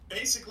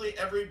basically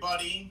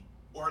everybody,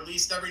 or at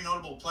least every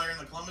notable player in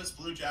the Columbus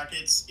Blue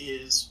Jackets,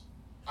 is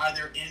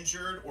either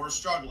injured or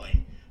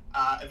struggling.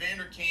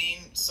 Evander Kane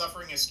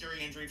suffering a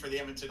scary injury for the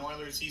Edmonton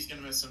Oilers. He's going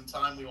to miss some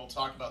time. We will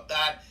talk about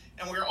that.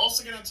 And we're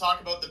also going to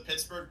talk about the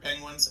Pittsburgh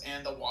Penguins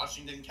and the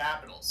Washington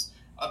Capitals.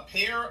 A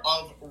pair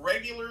of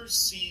regular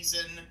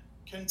season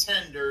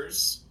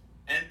contenders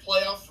and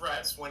playoff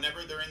threats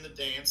whenever they're in the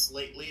dance.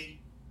 Lately,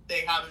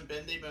 they haven't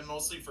been. They've been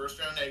mostly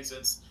first-round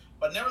exits.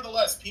 But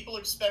nevertheless, people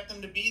expect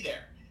them to be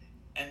there.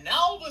 And now,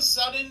 all of a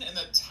sudden, in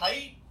the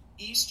tight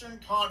Eastern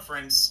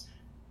Conference,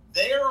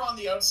 they are on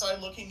the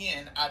outside looking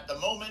in at the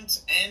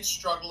moment and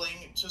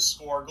struggling to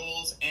score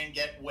goals and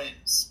get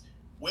wins.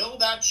 Will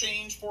that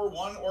change for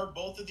one or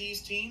both of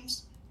these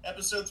teams?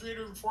 Episode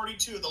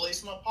 342 of the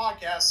Lace 'em Up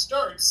podcast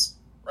starts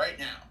right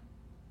now.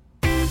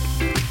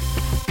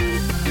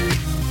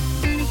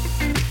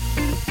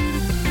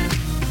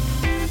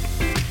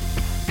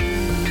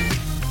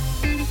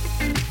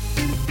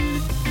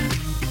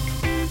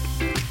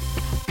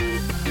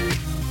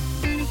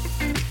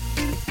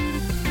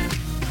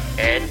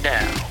 And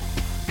now,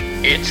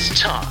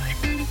 it's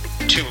time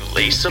to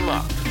lace 'em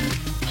up.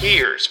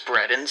 Here's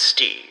Brett and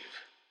Steve.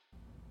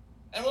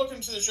 And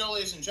welcome to the show,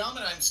 ladies and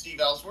gentlemen. I'm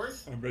Steve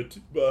Ellsworth. I'm Brett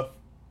Buff.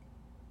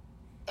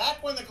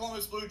 Back when the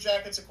Columbus Blue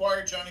Jackets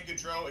acquired Johnny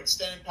Gaudreau,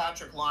 extended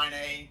Patrick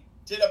Laine,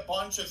 did a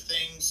bunch of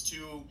things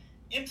to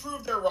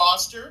improve their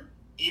roster,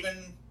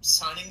 even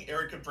signing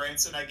Erica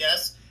Branson, I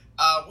guess.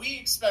 We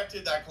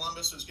expected that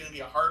Columbus was going to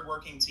be a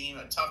hardworking team,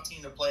 a tough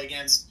team to play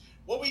against.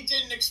 What we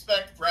didn't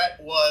expect, Brett,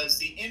 was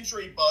the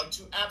injury bug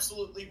to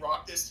absolutely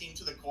rock this team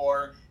to the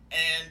core,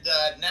 and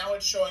now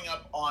it's showing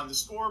up on the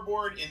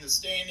scoreboard, in the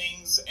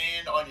standings,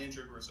 and on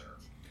injured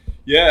reserve.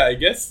 Yeah, I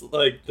guess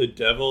like the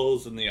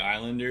Devils and the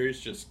Islanders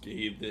just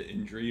gave the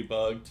injury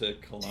bug to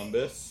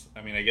Columbus.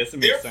 I mean, I guess it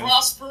makes sense. They're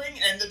prospering,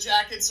 and the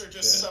Jackets are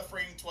just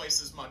suffering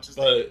twice as much as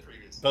they did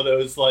previously. But it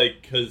was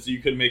like, because you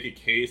could make a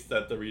case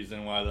that the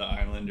reason why the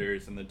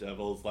Islanders and the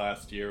Devils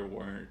last year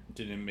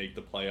didn't make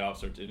the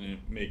playoffs or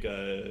didn't make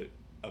a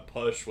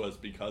push was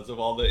because of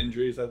all the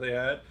injuries that they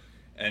had.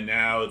 And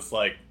now it's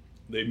like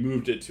they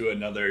moved it to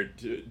another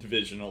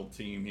divisional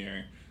team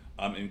here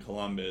in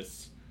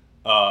Columbus.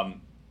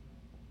 Columbus,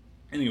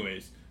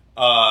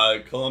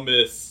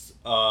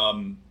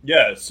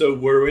 so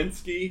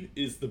Werenski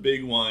is the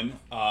big one.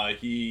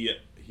 He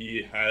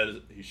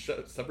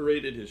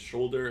separated his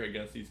shoulder. I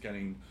guess he's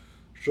getting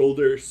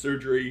shoulder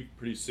surgery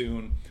pretty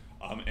soon.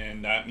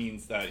 And that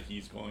means that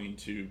he's going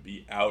to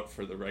be out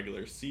for the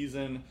regular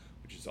season,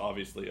 which is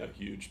obviously a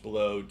huge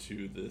blow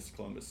to this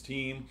Columbus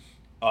team.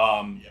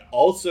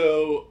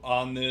 Also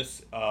on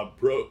this,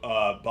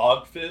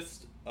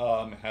 Bogfist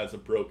has a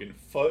broken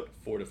foot,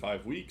 4 to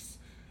 5 weeks.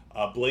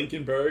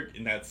 Blankenberg,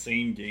 in that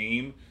same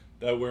game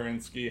that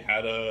Werenski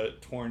had a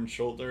torn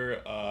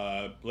shoulder,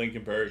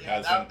 Blankenberg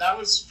hasn't... That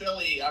was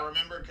Philly, I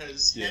remember,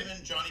 because him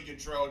and Johnny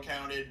Gaudreau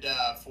accounted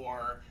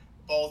for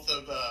both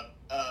of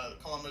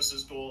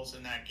Columbus's goals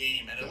in that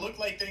game, and it looked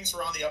like things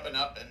were on the up and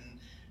up, and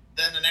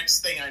then the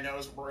next thing I know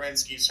is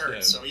Werenski's hurt.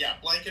 Yeah. So,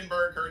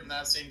 Blankenberg hurt in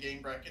that same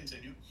game. Brett,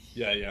 continue.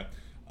 Yeah. He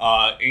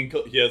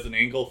has an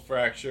ankle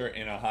fracture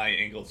and a high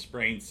ankle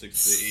sprain,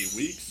 6 to 8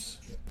 weeks.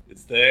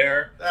 It's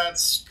there.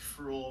 That's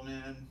cruel,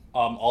 man.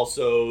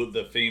 Also,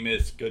 the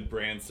famous Good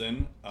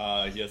Branson.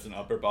 He has an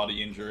upper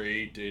body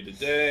injury day to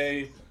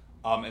day.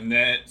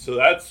 So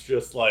that's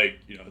just like,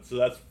 so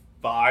that's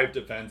 5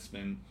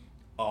 defensemen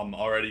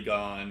already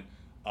gone.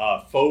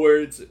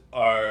 Forwards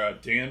are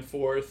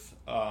Danforth,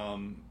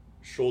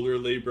 shoulder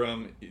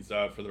labrum. He's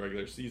out for the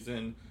regular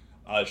season.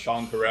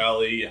 Sean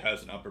Corrali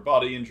has an upper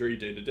body injury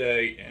day to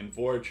day, and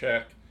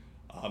Voracek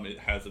it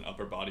has an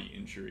upper body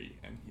injury,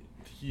 and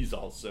he's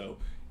also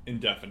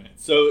indefinite.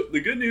 So the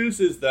good news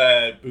is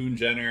that Boone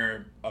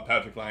Jenner,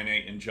 Patrick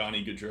Laine, and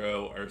Johnny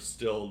Gaudreau are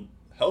still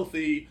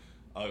healthy.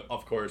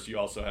 Of course, you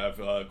also have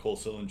Cole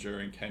Sillinger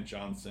and Kent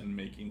Johnson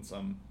making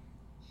some,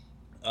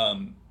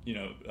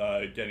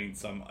 getting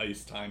some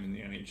ice time in the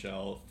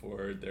NHL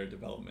for their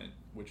development,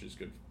 which is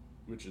good.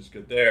 Which is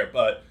good there,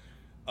 but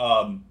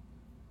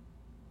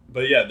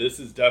yeah, this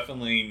is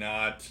definitely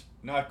not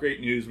great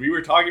news. We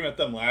were talking about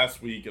them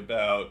last week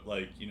about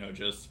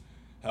just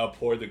how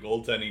poor the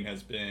goaltending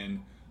has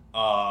been.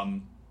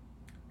 And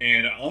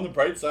on the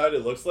bright side,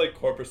 it looks like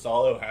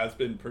Korpisalo has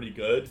been pretty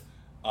good.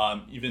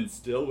 Even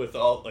still with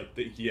all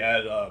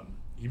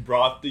he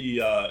brought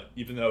the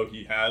even though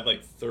he had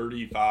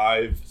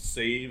 31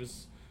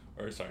 saves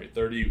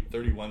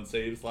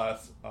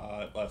last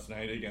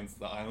night against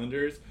the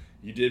Islanders.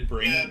 He did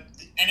bring...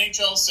 the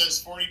NHL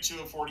says 42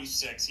 of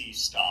 46 he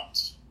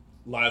stopped.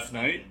 Last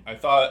night? I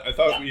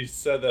thought we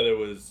said that it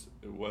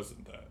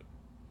wasn't that.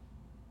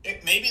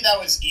 Maybe that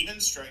was even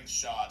strength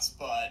shots,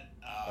 but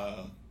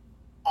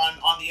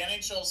on the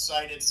NHL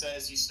site it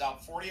says he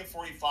stopped 40 of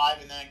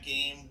 45 in that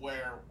game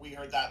where we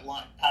heard that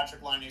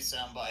Patrick Laine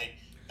soundbite.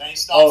 Then he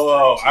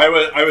stopped...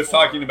 I was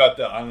talking about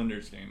the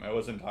Islanders game. I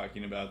wasn't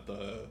talking about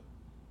the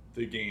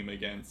game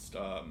against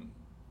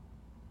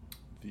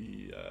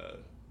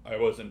I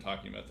wasn't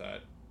talking about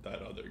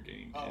that other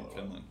game in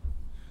Finland.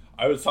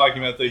 I was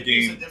talking about the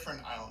Maybe game. It's a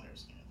different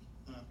Islanders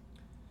game.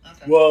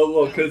 Okay.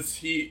 Well,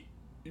 because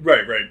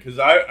right, because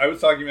I was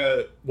talking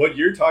about what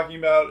you're talking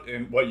about,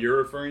 and what you're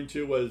referring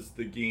to was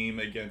the game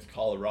against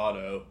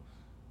Colorado,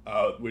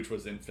 which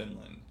was in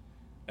Finland,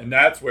 and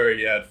that's where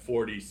he had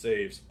 40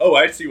 saves. Oh,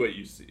 I see what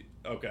you see.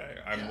 Okay,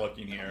 I'm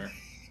looking here.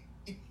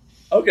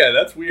 Okay,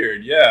 that's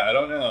weird. Yeah, I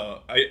don't know.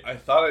 I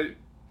thought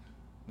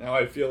now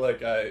I feel like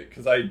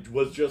because I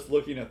was just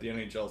looking at the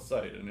NHL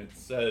site and it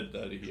said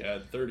that he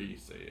had 30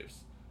 saves.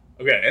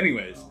 Okay,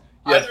 anyways.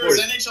 Either his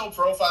NHL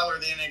profile or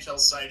the NHL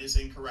site is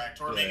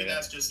incorrect, or maybe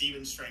that's just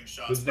even strength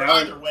shots. But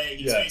either way,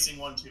 he's facing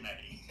one too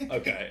many.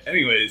 Okay,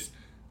 anyways.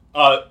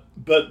 But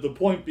the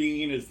point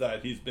being is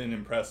that he's been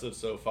impressive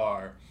so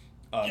far.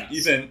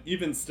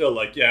 Even still,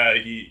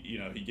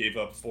 he gave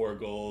up 4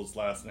 goals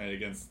last night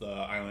against the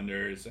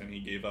Islanders, and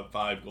he gave up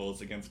 5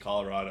 goals against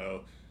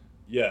Colorado.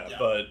 Yeah.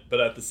 But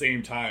at the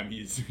same time,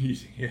 he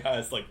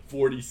has like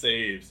 40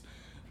 saves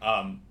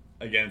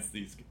against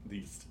these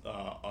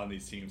on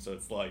these teams. So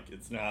it's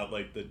not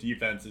like the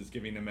defense is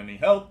giving him any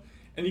help,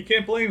 and you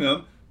can't blame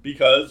them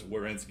because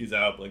Werenski's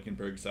out,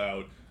 Blankenberg's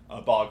out,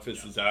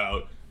 Bogfist is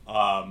out,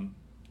 and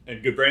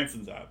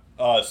Goodbranson's out.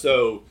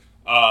 So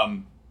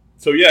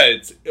yeah,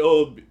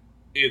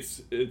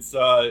 it's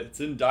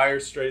in dire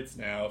straits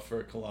now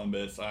for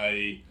Columbus.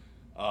 I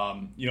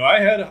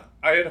had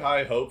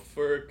high hope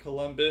for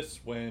Columbus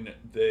when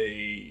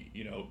they,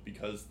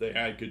 because they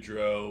had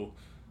Gaudreau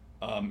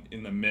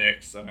in the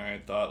mix, and I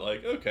thought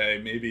like, okay,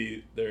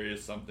 maybe there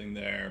is something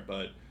there,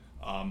 but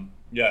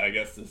I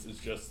guess this is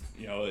just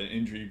an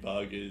injury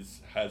bug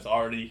has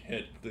already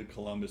hit the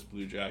Columbus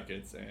Blue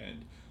Jackets,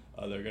 and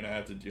they're gonna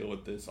have to deal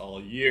with this all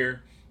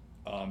year.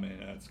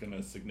 And that's going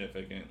to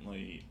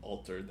significantly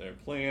alter their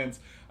plans.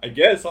 I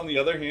guess, on the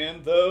other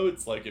hand, though,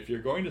 it's like if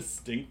you're going to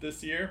stink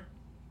this year,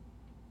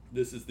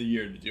 this is the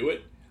year to do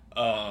it.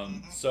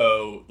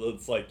 So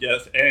it's like,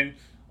 yes. And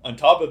on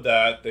top of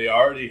that, they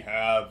already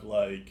have,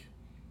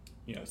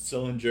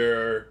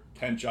 Sillinger,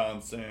 Kent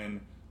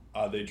Johnson.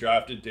 They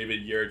drafted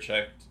David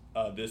Jiricek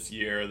this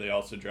year. They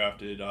also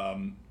drafted,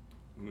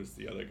 who was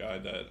the other guy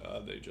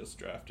that they just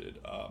drafted?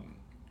 Why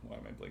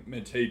am I blanking?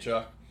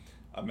 Mitejchuk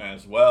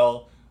as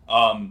well.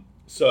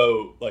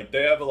 So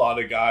they have a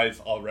lot of guys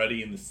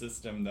already in the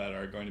system that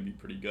are going to be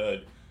pretty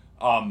good.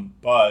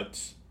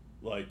 But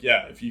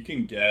if you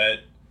can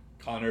get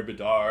Connor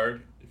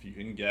Bedard, if you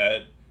can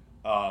get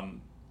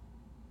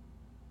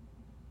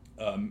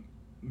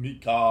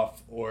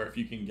Mitkov, or if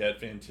you can get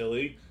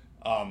Fantilli,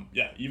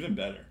 even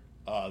better.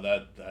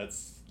 That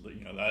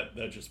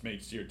just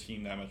makes your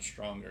team that much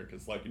stronger.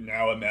 Because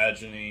now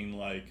imagining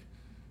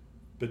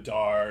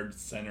Bedard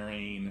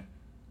centering.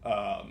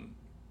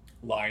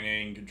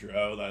 Lining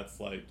Gaudreau, that's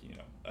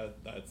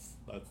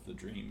that's the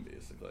dream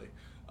basically.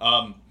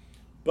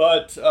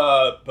 But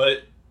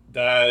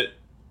that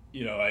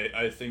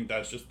I think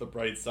that's just the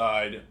bright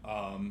side.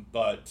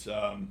 But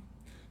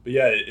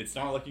yeah, it's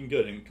not looking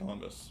good in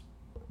Columbus.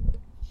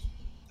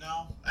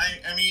 No,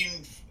 I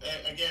mean,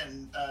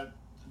 again,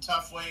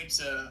 tough way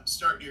to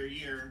start your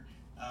year,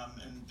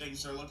 and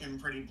things are looking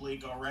pretty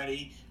bleak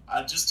already.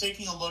 Just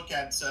taking a look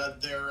at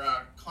their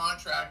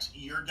contract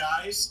year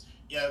guys.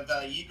 You have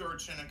Igor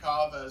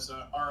Chinnikov as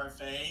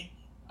RFA.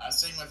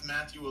 Same with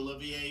Matthew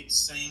Olivier.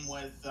 Same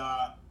with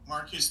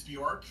Marcus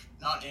Bjork,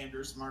 not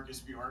Anders, Marcus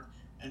Bjork,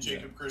 and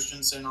Jacob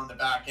Christensen on the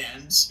back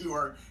end, who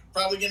are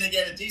probably going to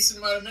get a decent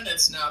amount of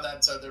minutes now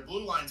that their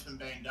blue line's been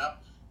banged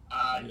up.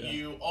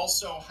 You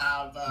also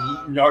have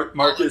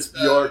Marcus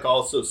Bjork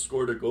also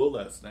scored a goal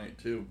last night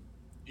too.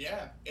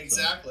 Yeah,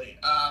 exactly.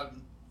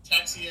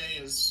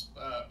 Texier is,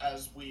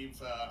 as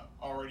we've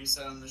already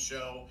said on the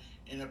show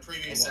in a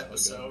previous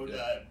episode,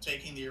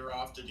 taking the year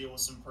off to deal with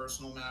some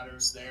personal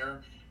matters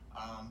there.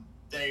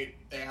 They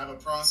have a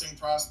promising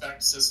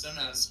prospect system,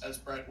 as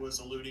Brett was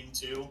alluding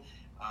to.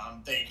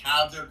 They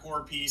have their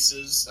core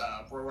pieces.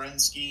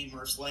 Werenski,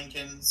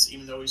 Merzlikins,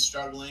 even though he's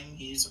struggling,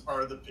 he's a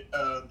part of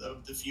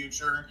the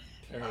future.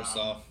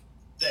 Tarasov.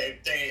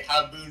 They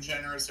have Boone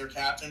Jenner as their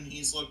captain.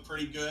 He's looked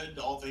pretty good,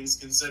 all things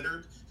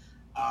considered.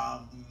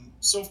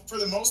 So for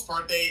the most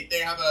part, they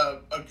have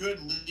a good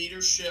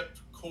leadership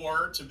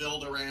core to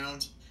build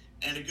around,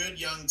 and a good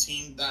young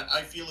team that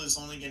I feel is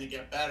only going to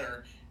get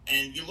better.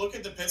 And you look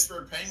at the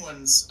Pittsburgh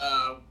Penguins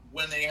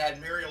when they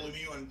had Mario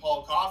Lemieux and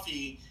Paul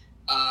Coffey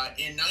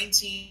in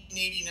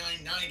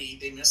 1989-90,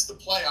 they missed the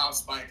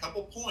playoffs by a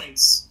couple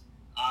points.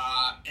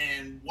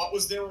 And what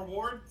was their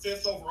reward?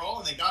 5th overall,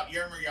 and they got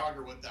Jaromir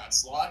Jagr with that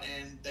slot,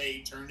 and they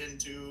turned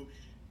into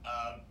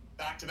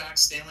back-to-back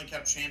Stanley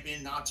Cup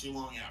champion not too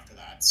long after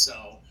that.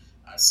 So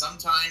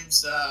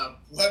sometimes,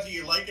 whether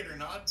you like it or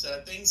not,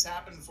 things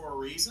happen for a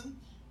reason,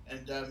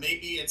 and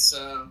maybe it's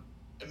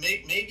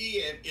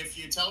maybe if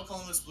you tell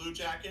Columbus Blue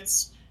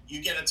Jackets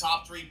you get a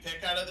top 3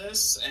 pick out of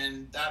this,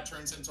 and that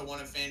turns into one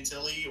of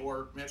Fantilli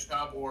or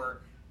Michkov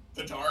or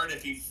Bedard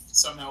if he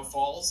somehow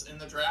falls in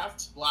the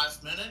draft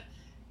last minute.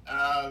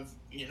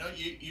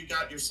 You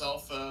got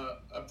yourself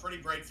a pretty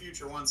bright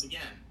future once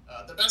again.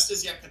 The best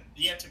is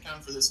yet to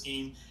come for this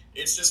team,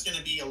 it's just going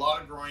to be a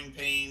lot of growing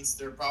pains.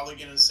 They're probably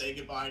going to say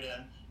goodbye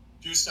to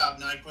Gustav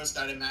Nyquist,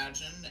 I'd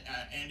imagine,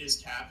 and his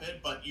cap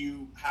hit, but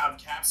you have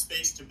cap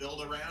space to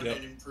build around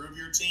and improve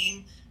your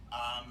team.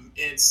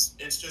 It's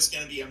just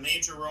going to be a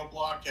major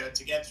roadblock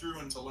to get through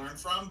and to learn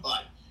from,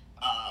 but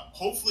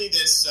hopefully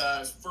this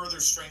further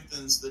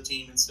strengthens the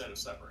team instead of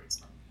separates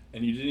them.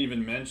 And you didn't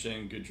even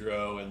mention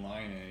Gaudreau and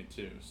Laine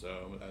too,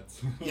 so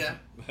that's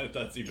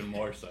that's even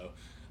more so.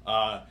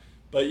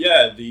 But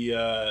yeah,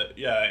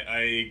 I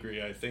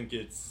agree. I think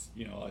it's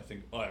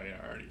I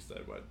already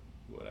said what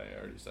I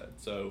already said.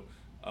 So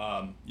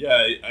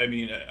I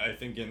mean I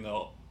think in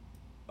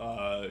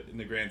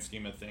the grand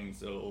scheme of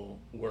things it'll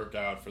work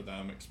out for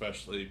them,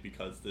 especially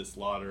because this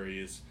lottery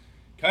is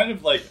kind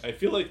of like, I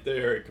feel like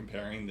they're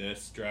comparing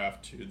this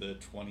draft to the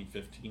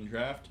 2015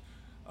 draft.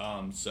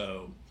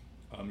 So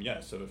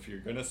if you're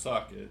gonna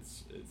suck,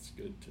 it's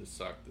good to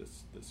suck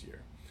this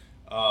year.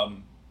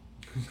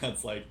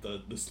 That's like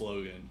the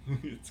slogan.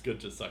 It's good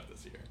to suck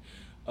this year.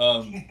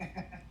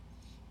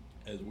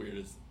 As weird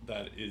as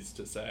that is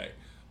to say.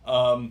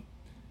 All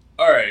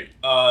right.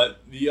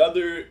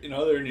 In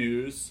other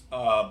news,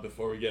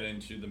 before we get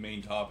into the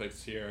main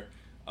topics here,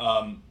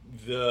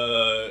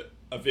 the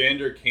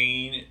Evander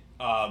Kane,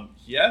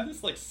 he had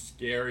this like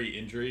scary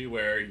injury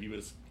where he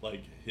was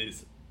like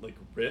his like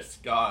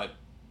wrist got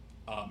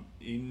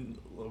in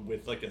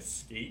with like a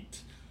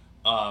skate,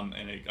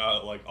 and it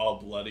got like all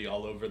bloody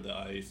all over the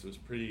ice. It was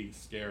pretty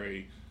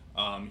scary.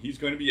 He's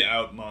going to be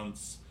out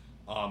months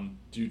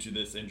due to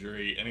this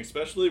injury, and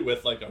especially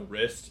with like a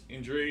wrist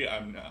injury,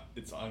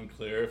 it's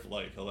unclear if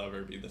like he'll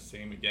ever be the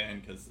same again,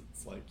 because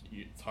it's like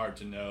it's hard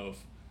to know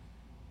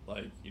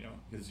if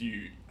because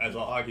you as a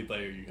hockey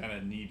player you kind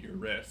of need your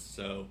wrist.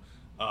 So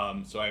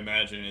I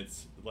imagine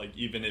it's like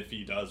even if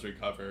he does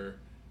recover,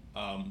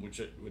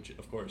 which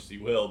of course he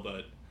will,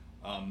 but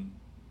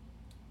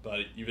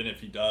even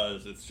if he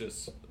does, it's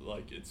just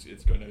like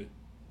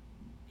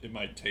it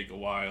might take a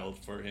while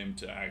for him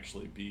to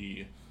actually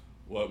be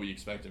what we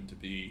expect him to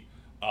be.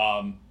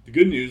 The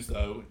good news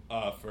though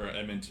for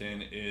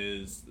Edmonton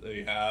is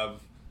they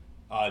have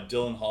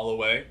Dylan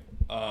Holloway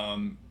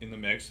in the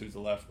mix, who's a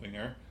left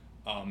winger,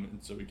 and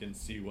so we can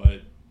see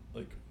what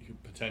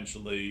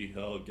potentially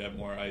he'll get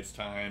more ice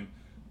time.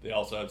 They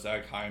also have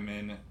Zach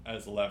Hyman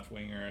as a left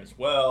winger as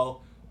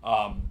well.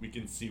 We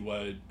can see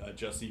what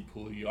Jesse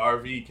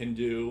Puljujarvi can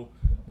do,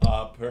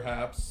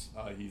 perhaps.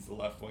 He's the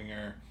left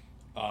winger.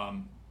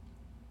 I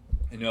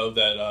know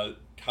that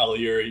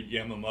Kaliuri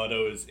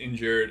Yamamoto is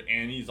injured,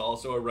 and he's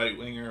also a right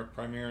winger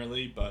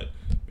primarily, but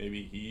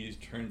maybe he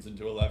turns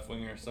into a left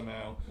winger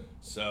somehow.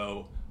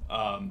 So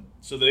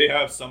they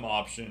have some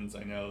options.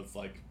 I know it's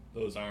like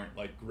those aren't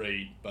like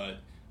great, but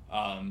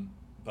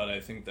I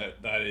think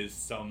that is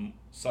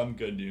some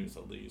good news,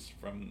 at least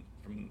from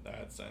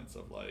that sense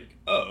of like,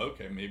 oh,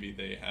 okay, maybe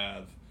they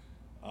have,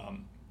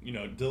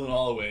 Dylan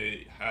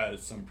Holloway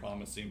has some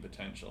promising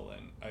potential,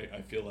 and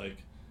I feel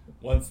like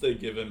once they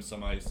give him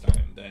some ice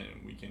time, then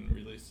we can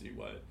really see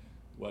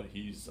what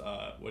he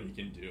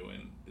can do,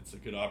 and it's a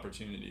good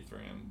opportunity for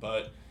him.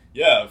 But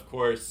yeah, of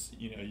course,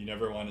 you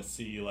never want to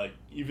see, like,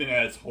 even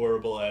as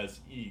horrible as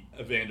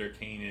Evander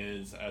Kane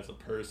is as a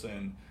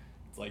person,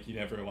 it's like you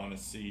never want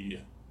to see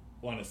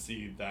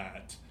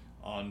that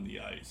on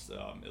the ice.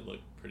 It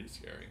looked pretty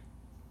scary.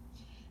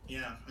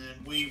 Yeah,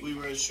 and we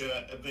wish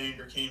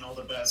Evander Kane all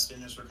the best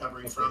in his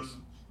recovery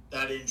from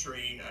that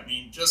injury. I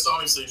mean, just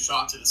obviously a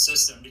shock to the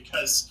system,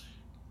 because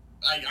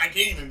I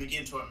can't even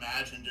begin to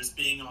imagine just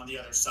being on the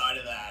other side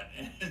of that.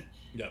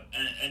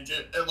 And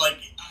just, like,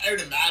 I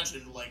would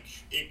imagine, like,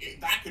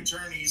 that could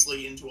turn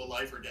easily into a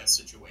life or death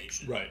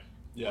situation. Right,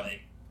 yeah.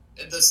 Like,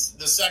 the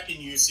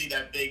second you see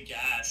that big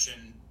gash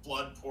and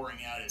blood pouring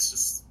out, it's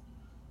just,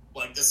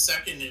 like, the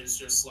second is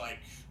just like,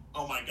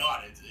 oh my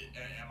God,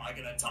 am I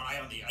going to die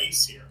on the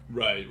ice here?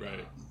 Right.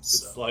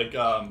 It's like,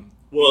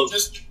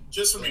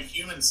 just from a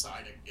human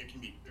side, it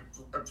can be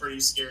a pretty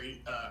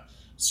scary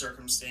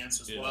circumstance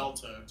as well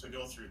to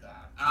go through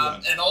that.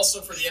 And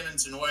also for the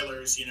Edmonton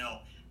Oilers,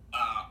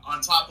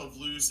 on top of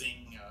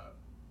losing,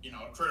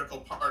 a critical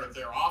part of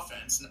their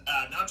offense,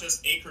 not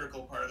just a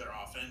critical part of their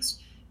offense,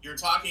 you're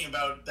talking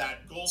about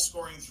that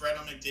goal-scoring threat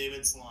on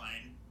McDavid's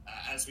line,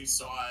 as we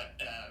saw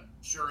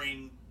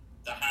during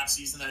the half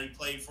season that he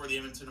played for the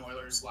Edmonton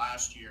Oilers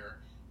last year.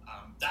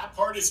 That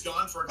part is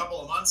gone for a couple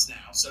of months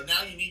now. So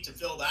now you need to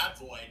fill that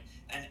void.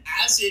 And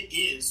as it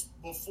is,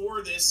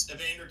 before this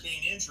Evander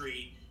Kane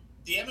injury,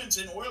 the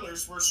Edmonton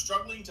Oilers were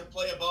struggling to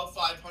play above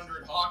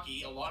 500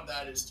 hockey. A lot of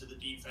that is to the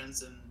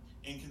defense and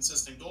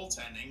inconsistent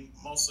goaltending,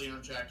 mostly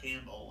on Jack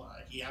Campbell.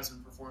 He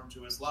hasn't performed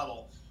to his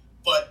level.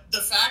 But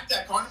the fact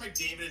that Connor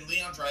McDavid and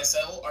Leon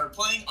Draisaitl are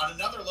playing on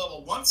another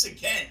level once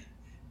again,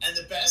 and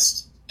the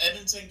best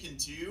Edmonton can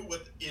do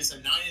is a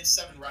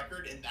 9-7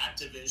 record in that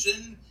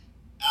division,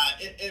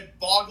 it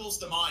boggles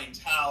the mind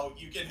how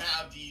you can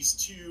have these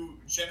two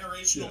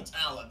generational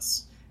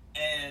talents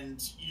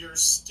and you're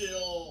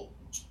still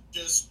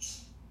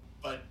just.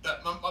 But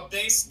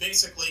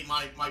basically,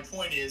 my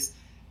point is,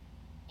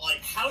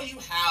 like, how you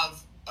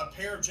have a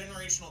pair of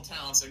generational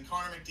talents in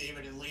Connor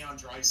McDavid and Leon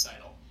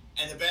Draisaitl.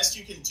 And the best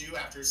you can do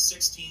after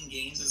 16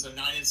 games is a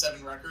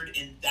 9-7 record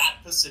in that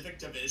Pacific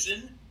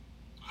Division.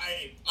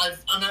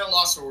 I'm at a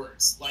loss for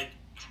words. Like,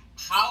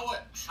 how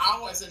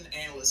as an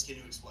analyst can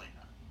you explain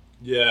that?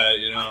 Yeah,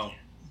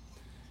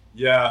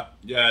 Yeah,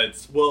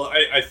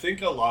 I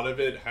think a lot of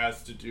it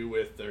has to do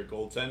with their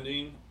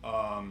goaltending.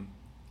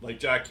 Like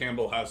Jack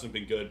Campbell hasn't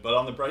been good, but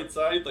on the bright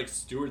side, like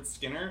Stuart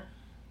Skinner,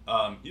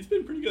 he's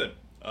been pretty good.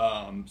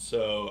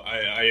 So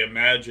I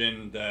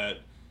imagine that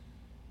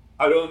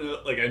I don't know.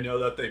 Like I know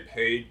that they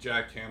paid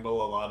Jack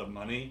Campbell a lot of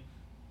money,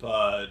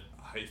 but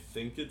I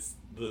think it's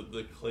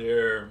the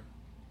clear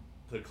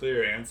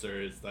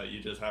answer is that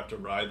you just have to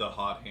ride the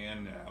hot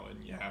hand now,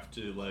 and you have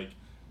to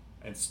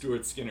and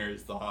Stuart Skinner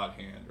is the hot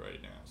hand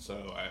right now.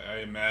 So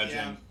I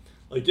imagine,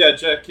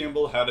 Jack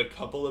Campbell had a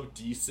couple of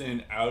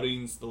decent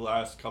outings the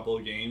last couple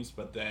of games,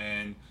 but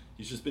then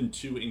he's just been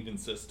too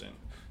inconsistent.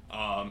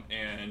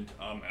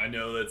 I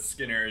know that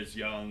Skinner is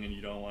young, and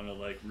you don't want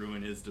to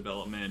ruin his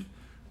development.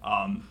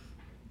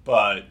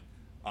 But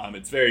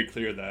it's very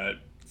clear that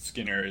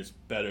Skinner is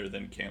better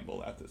than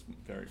Campbell at this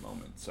very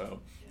moment.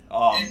 So.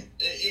 I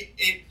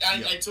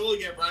totally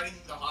get riding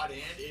the hot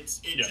hand. It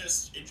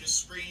just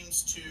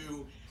screams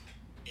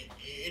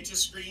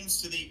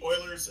to the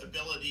Oilers'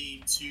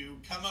 ability to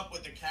come up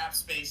with the cap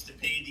space to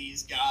pay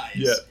these guys.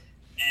 Yeah.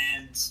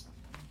 And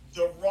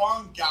the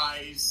wrong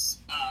guys,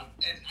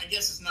 and I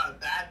guess it's not a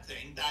bad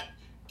thing that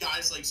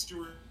guys like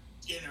Stuart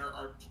Skinner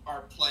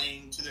are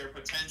playing to their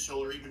potential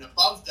or even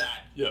above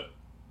that. Yeah.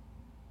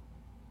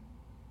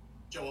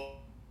 Show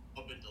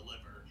up and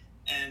deliver.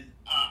 And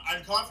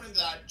I'm confident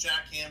that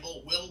Jack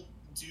Campbell will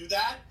do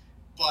that,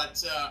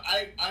 but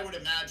I would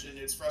imagine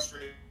it's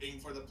frustrating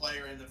for the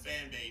player and the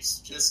fan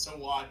base just to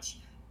watch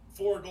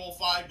 4-goal,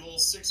 5-goal,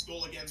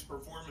 6-goal against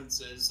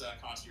performances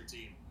cost your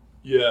team.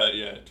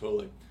 Yeah,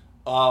 totally.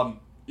 I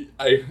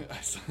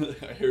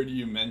heard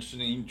you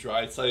mentioning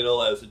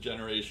Draisaitl as a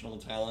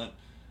generational talent.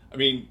 I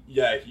mean,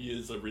 yeah, he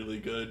is a really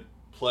good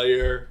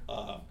player,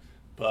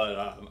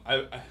 but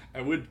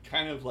I would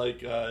kind of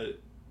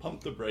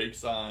pump the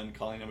brakes on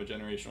calling him a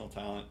generational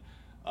talent.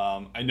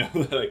 I know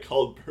that I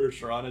called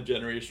Bergeron a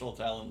generational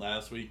talent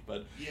last week,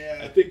 but yeah.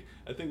 I think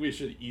we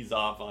should ease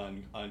off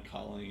on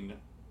calling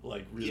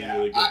really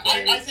good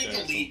players. I think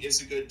elite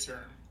is a good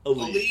term.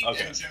 Elite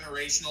okay. And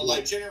generational.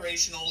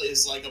 Generational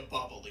is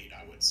above elite,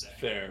 I would say.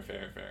 Fair.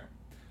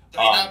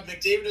 So you have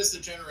McDavid as the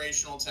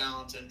generational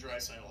talent and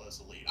Draisaitl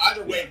as elite.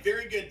 Either way,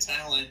 very good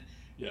talent.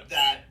 Yeah.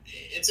 That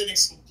it's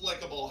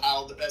inexplicable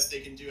how the best they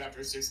can do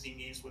after 16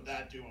 games with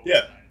that duo.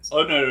 Yeah.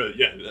 Oh no.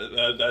 Yeah,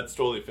 that's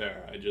totally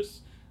fair.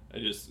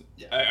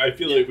 I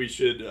feel like we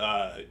should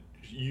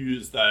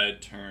use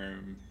that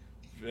term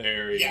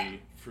very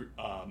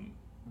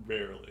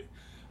rarely.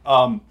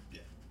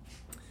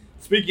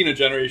 Speaking of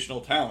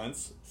generational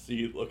talents,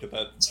 look at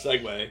that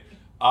segue.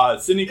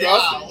 Sidney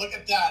Crosby. Yeah, look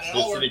at that.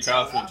 The Sidney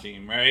Crosby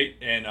team, right?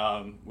 And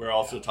we're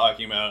also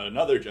talking about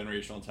another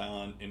generational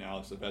talent in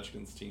Alex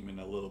Ovechkin's team in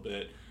a little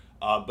bit.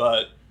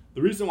 But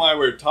the reason why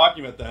we're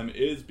talking about them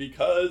is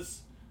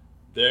because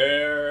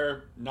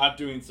their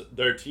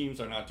teams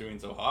are not doing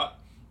so hot.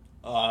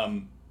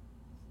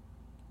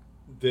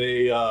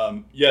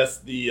 The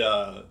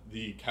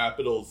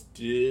Capitals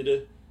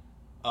did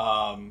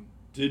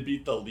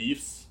beat the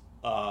Leafs.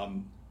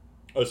 Sorry,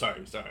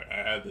 I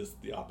had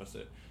the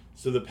opposite.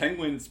 So the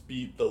Penguins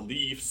beat the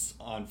Leafs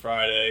on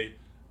Friday,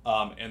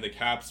 and the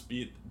Caps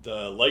beat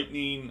the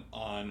Lightning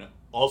on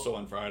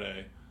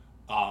Friday,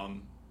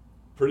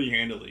 pretty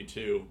handily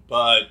too.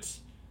 But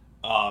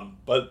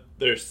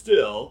they're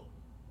still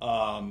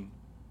 6th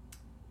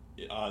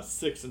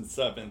and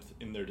 7th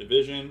in their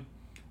division,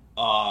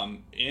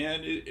 and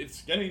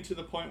it's getting to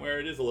the point where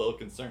it is a little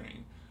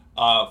concerning.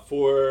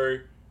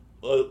 We're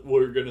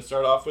going to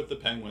start off with the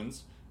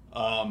Penguins.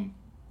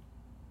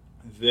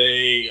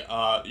 They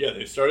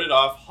started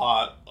off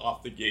hot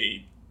off the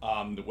gate,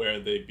 where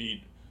they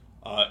beat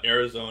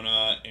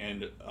Arizona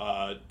and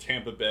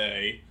Tampa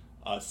Bay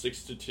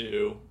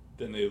 6-2.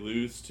 Then they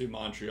lose to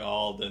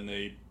Montreal. Then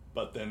they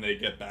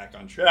get back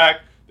on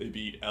track. They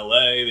beat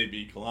LA. They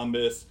beat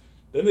Columbus.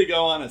 Then they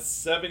go on a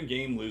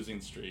 7-game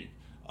losing streak.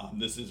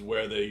 This is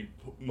where they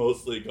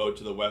mostly go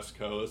to the West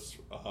Coast,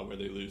 where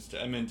they lose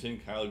to Edmonton,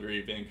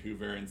 Calgary,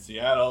 Vancouver, and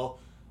Seattle.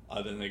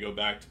 Then they go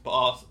back to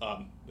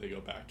Boston. They go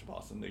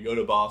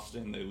to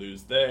Boston. They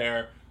lose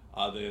there.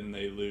 Then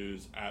they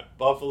lose at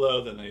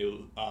Buffalo. Then they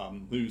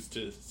lose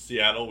to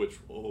Seattle, which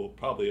we'll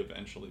probably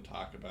eventually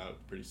talk about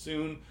pretty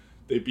soon.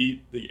 They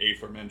beat the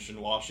aforementioned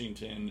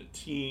Washington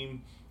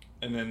team.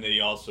 And then they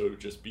also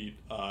just beat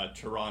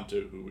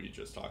Toronto, who we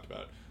just talked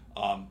about.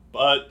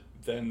 But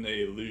then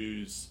they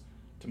lose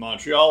to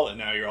Montreal, and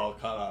now you're all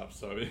caught up.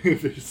 So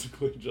it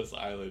basically just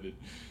highlighted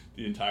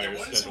the entire schedule.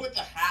 What is it with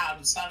the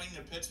Habs having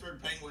the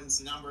Pittsburgh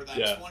Penguins number, that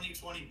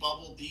 2020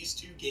 bubble, these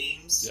 2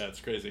 games? Yeah,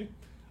 it's crazy.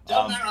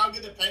 Doesn't matter how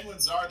good the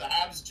Penguins are, the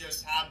Habs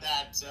just have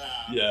that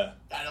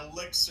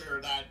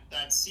elixir,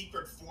 that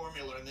secret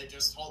formula, and they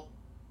just hold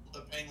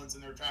the Penguins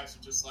in their tracks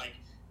with just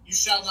You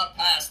shall not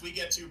pass. We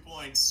get 2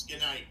 points. Good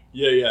night.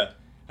 Yeah.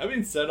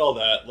 Having said all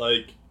that,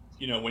 like,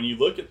 when you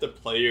look at the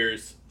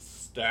players'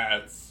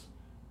 stats,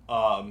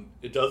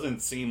 it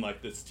doesn't seem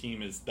like this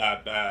team is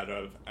that bad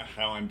of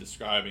how I'm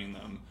describing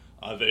them.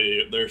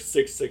 They're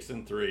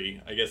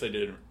 6-6-3. I guess I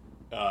didn't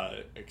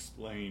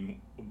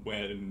explain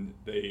when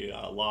they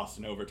lost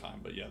in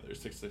overtime, but yeah, they're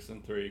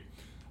 6-6-3.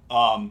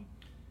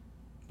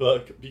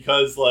 But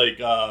because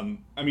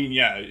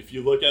if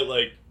you look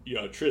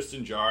at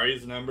Tristan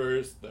Jarry's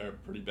numbers, they're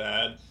pretty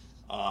bad.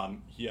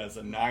 He has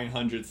a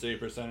 900 save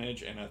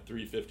percentage and a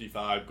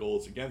 355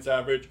 goals against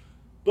average.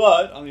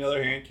 But on the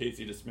other hand,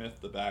 Casey DeSmith,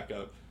 the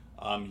backup,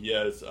 he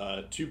has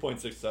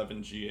 2.67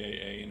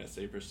 GAA and a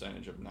save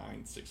percentage of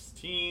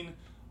 916.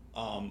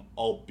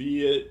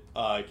 Albeit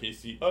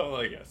Casey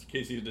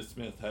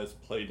DeSmith has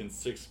played in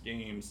 6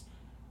 games,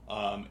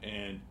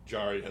 and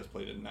Jari has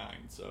played in 9,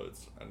 so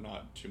it's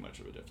not too much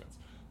of a difference.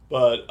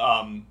 But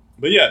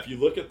yeah, if you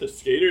look at the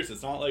skaters,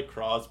 it's not like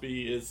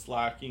Crosby is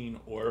slacking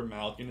or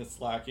Malkin is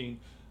slacking.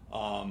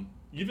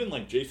 Even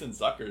like Jason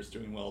Zucker is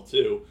doing well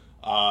too.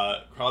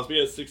 Crosby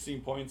has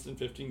 16 points in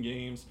 15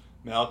 games.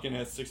 Malkin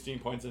has 16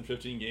 points in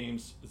 15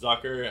 games.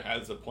 Zucker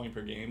has a point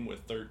per game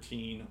with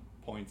 13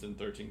 points in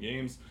 13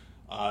 games.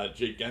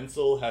 Jake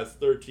Gensel has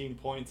 13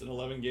 points in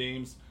 11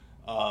 games.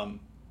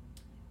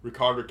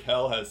 Ricard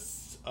Raquel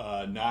has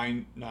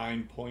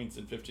 9 points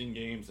in 15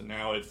 games, and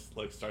now it's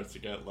like starts to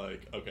get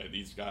like, okay,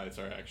 these guys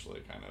are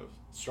actually kind of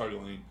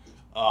struggling.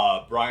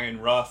 Brian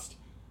Rust,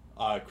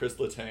 Chris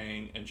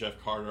Letang, and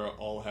Jeff Carter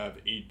all have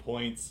 8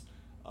 points.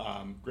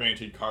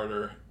 Granted,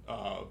 Carter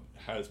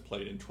has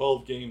played in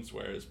 12 games,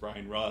 whereas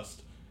Brian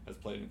Rust has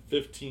played in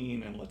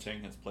 15, and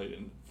Letang has played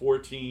in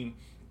 14.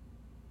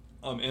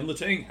 And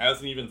Letang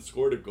hasn't even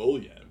scored a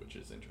goal yet, which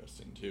is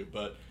interesting too.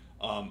 But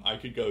I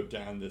could go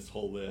down this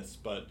whole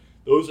list, but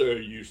those are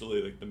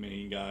usually like the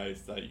main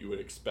guys that you would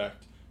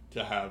expect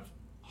to have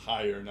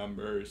higher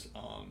numbers.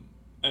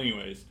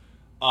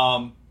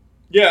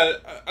 Yeah,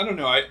 I don't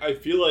know. I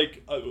feel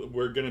like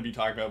we're going to be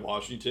talking about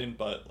Washington,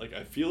 but like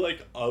I feel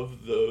like of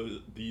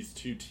these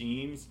two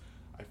teams,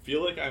 I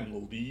feel like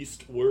I'm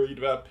least worried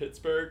about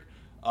Pittsburgh,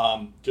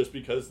 just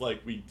because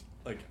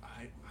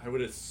I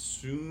would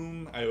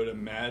assume, I would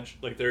imagine,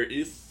 like there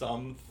is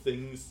some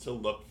things to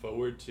look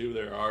forward to.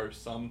 There are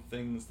some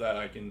things that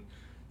I can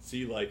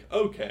see, like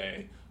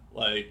okay,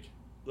 like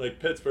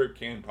Pittsburgh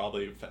can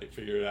probably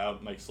figure it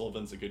out. Mike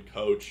Sullivan's a good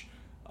coach,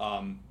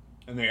 and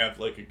they have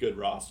like a good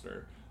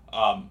roster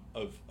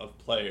of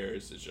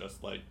players. It's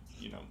just like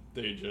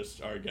they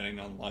just are getting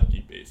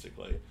unlucky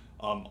basically.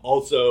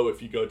 Also,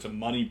 if you go to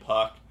Money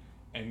Puck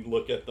and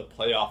look at the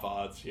playoff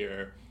odds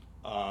here,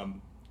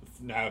 it's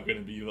now going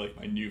to be like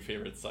my new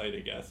favorite site, I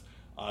guess.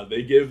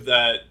 They give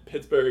that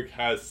Pittsburgh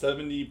has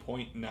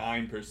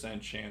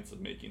 70.9% chance of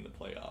making the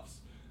playoffs.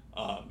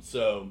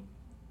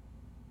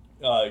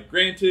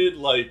 Granted,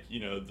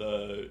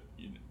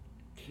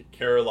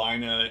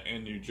 Carolina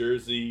and New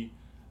Jersey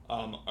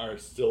are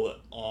still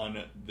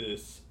on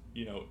this,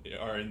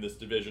 are in this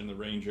division, the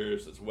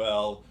Rangers as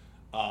well.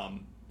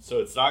 So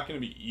it's not going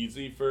to be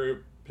easy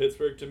for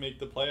Pittsburgh to make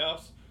the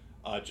playoffs,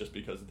 just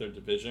because of their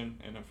division.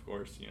 And of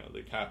course,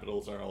 the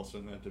Capitals are also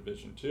in that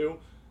division too.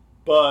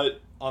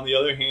 But on the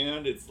other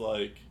hand, it's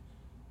like,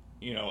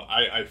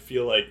 I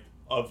feel like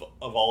of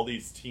all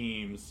these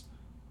teams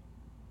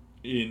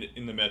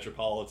in the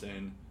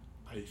Metropolitan,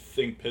 I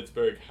think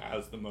Pittsburgh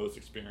has the most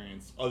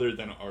experience, other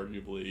than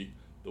arguably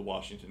the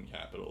Washington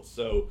Capitals.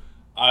 So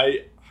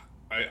I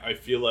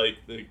feel like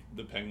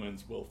the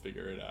Penguins will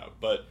figure it out.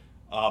 But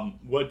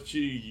what do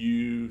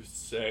you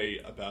say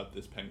about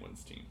this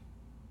Penguins team?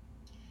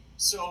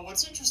 So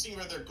what's interesting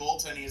about their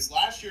goaltending is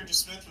last year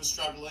DeSmith was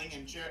struggling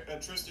and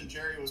Tristan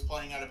Jarry was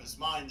playing out of his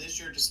mind. This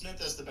year DeSmith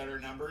has the better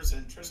numbers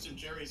and Tristan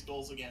Jarry's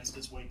goals against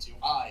is way too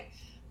high.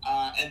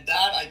 And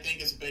that, I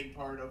think, is a big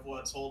part of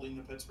what's holding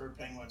the Pittsburgh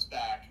Penguins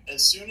back.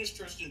 As soon as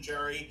Tristan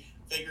Jarry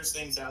figures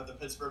things out, the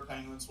Pittsburgh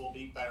Penguins will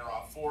be better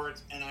off for it,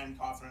 and I'm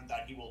confident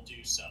that he will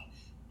do so.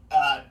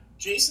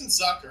 Jason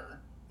Zucker,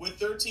 with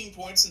 13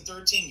 points in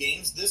 13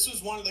 games, this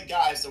was one of the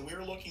guys that we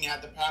were looking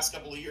at the past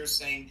couple of years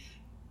saying,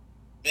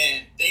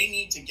 man, they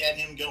need to get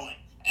him going.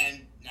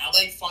 And now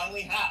they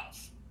finally have.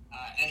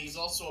 And he's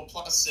also a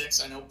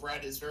 +6. I know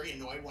Brett is very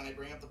annoyed when I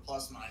bring up the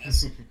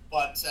plus-minus.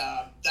 But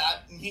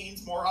that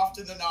means more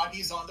often than not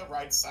he's on the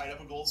right side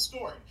of a goal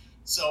scored.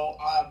 So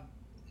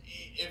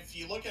if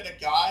you look at a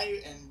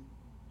guy and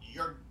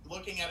you're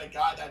looking at a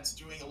guy that's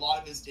doing a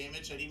lot of his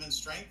damage at even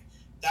strength,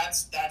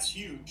 that's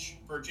huge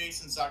for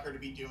Jason Zucker to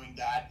be doing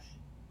that.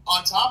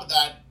 On top of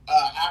that,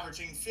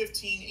 averaging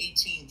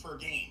 15-18 per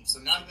game. So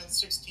not even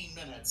 16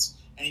 minutes.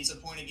 And he's a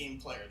point-a-game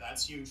player.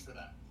 That's huge for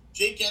them.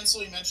 Jake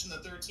Gensel, you mentioned the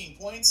 13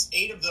 points.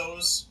 8 of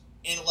those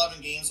in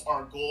 11 games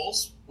are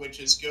goals, which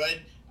is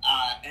good.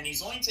 And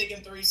he's only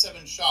taken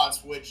 37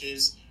 shots, which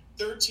is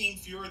 13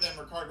 fewer than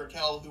Ricard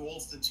Raquel, who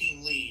holds the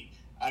team lead.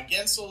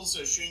 Gensel's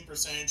shooting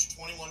percentage,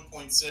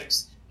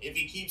 21.6. If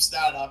he keeps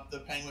that up, the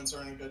Penguins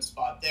are in a good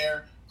spot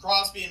there.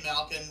 Crosby and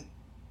Malkin,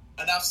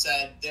 enough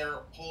said. They're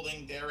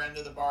holding their end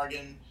of the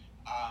bargain.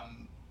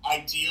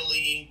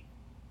 Ideally,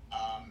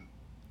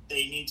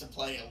 they need to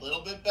play a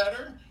little bit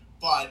better,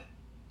 but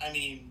I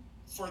mean,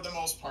 for the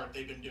most part,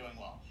 they've been doing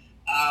well.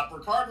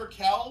 Ricard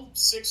Raquel,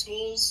 6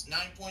 goals, 9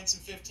 points in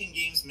 15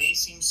 games may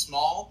seem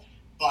small,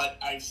 but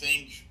I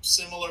think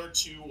similar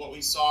to what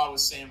we saw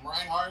with Sam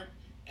Reinhart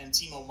and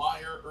Timo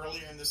Meyer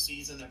earlier in the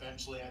season,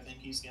 eventually I think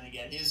he's going to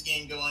get his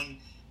game going.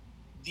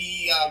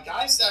 The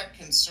guys that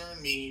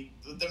concern me,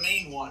 the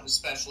main one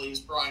especially, is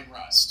Brian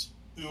Rust,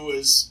 who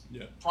was,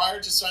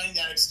 prior to signing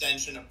that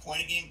extension, a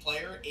point-a-game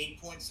player, 8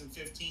 points in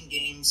 15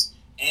 games,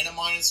 and a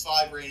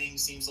 -5 rating.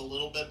 Seems a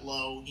little bit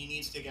low. He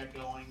needs to get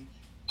going.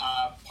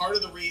 Part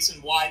of the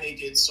reason why they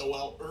did so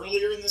well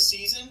earlier in the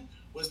season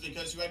was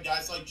because you had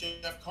guys like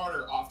Jeff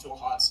Carter off to a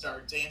hot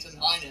start, Danton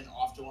Heinen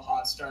off to a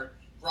hot start,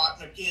 Brock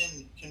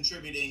McGinn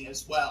contributing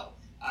as well.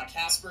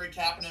 Kasperi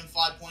Kapanen,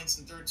 5 points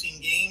in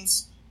 13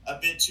 games, a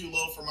bit too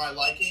low for my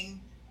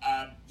liking.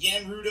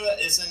 Jan Ruda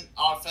is an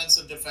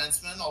offensive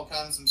defenseman. I'll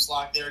cut him some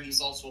slack there.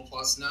 He's also a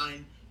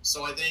 +9.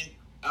 So I think,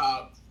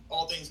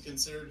 all things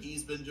considered,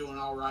 he's been doing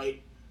all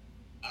right.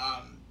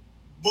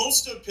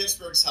 Most of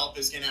Pittsburgh's help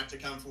is going to have to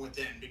come from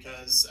within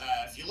because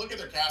if you look at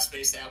their cap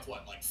space, they have,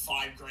 like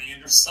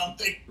 $5,000 or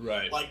something?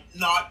 Right. Like,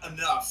 not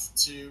enough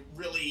to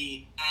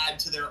really add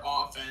to their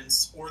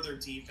offense or their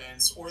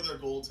defense or their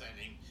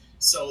goaltending.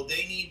 So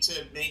they need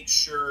to make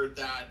sure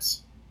that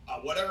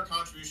whatever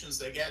contributions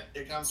they get,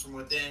 it comes from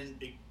within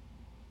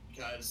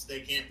because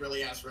they can't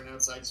really ask for an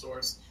outside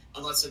source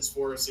unless it's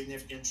for a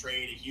significant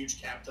trade, a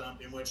huge cap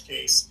dump, in which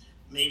case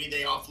maybe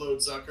they offload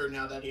Zucker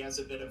now that he has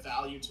a bit of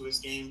value to his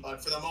game.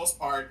 But for the most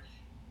part,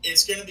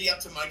 it's going to be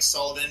up to Mike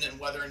Sullivan and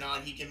whether or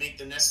not he can make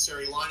the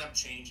necessary lineup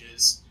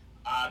changes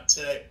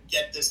to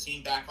get this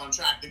team back on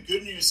track. The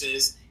good news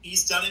is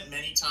he's done it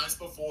many times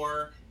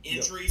before,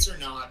 injuries or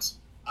not.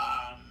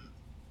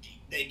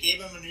 They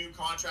gave him a new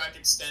contract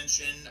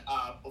extension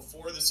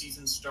before the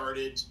season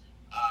started.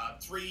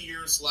 3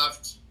 years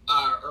left,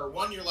 or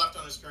 1 year left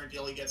on his current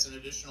deal. He gets an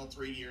additional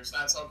 3 years.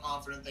 That's how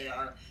confident they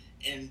are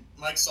in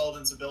Mike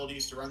Sullivan's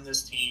abilities to run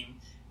this team.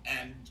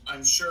 And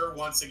I'm sure,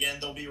 once again,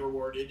 they'll be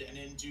rewarded. And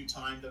in due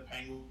time, the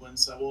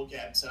Penguins will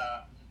get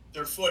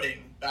their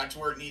footing back to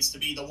where it needs to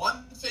be. The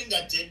one thing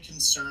that did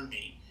concern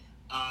me,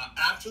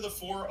 after the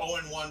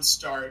 4-0-1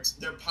 start,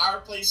 their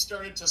power play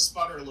started to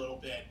sputter a little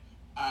bit.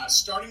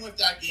 Starting with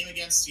that game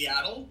against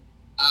Seattle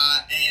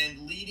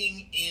and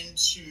leading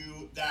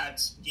into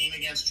that game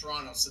against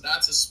Toronto. So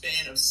that's a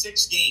span of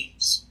 6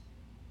 games.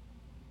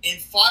 In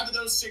 5 of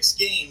those 6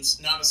 games,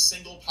 not a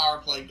single power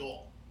play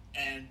goal.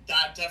 And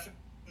that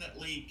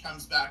definitely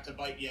comes back to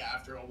bite you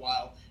after a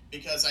while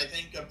because I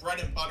think the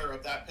bread and butter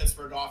of that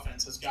Pittsburgh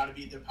offense has got to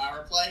be the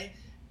power play.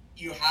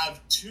 You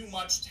have too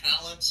much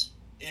talent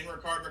in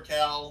Ricard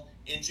Raquel,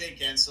 in Jake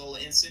Gensel,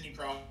 in Sidney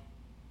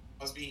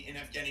Crosby, in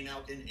Evgeny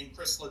Malkin, in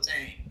Chris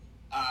Letang.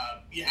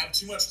 You have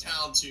too much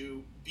talent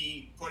to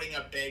be putting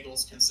up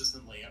bagels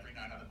consistently every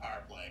night on the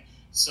power play.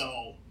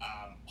 So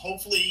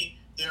hopefully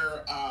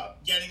they're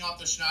getting off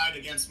the schneid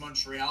against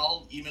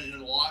Montreal, even in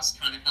a loss,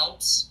 kind of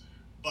helps.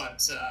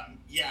 But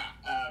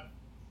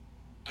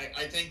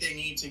I think they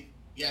need to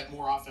get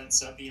more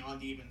offense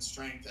beyond even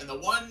strength. And the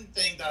one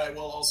thing that I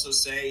will also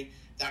say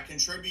that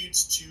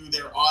contributes to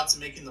their odds of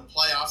making the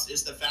playoffs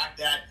is the fact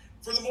that,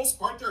 for the most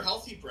part, they're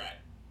healthy,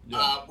 Brett.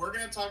 Yeah. We're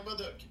going to talk about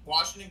the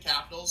Washington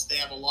Capitals. They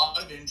have a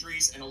lot of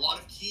injuries and a lot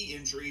of key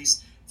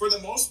injuries. For the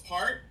most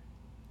part,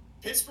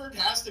 Pittsburgh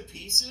has the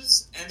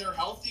pieces, and they're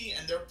healthy,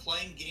 and they're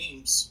playing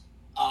games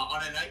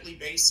on a nightly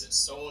basis.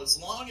 So as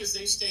long as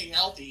they stay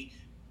healthy,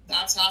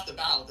 that's half the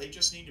battle. They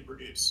just need to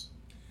produce.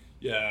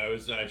 Yeah, I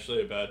was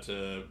actually about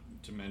to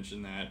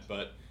mention that,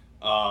 but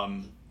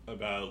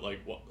about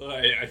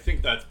I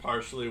think that's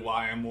partially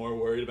why I'm more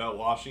worried about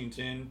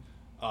Washington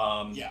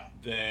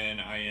than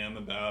I am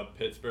about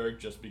Pittsburgh,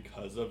 just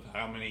because of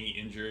how many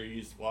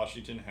injuries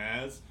Washington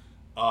has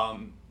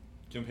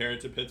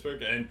compared to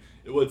Pittsburgh. And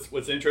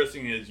what's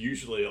interesting is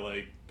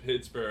usually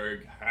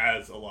Pittsburgh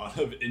has a lot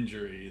of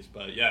injuries,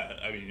 but yeah,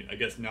 I mean, I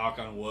guess knock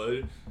on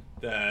wood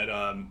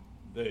that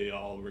they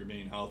all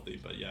remain healthy,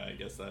 but yeah, I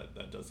guess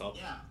that does help.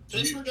 Yeah,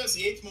 Pittsburgh has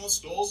the 8th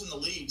most goals in the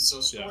league,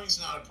 so scoring's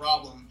not a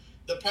problem.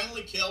 The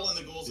penalty kill and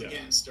the goals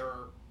against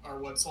are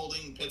what's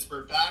holding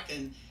Pittsburgh back,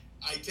 and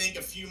I think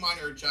a few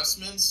minor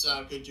adjustments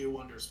could do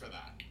wonders for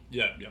that.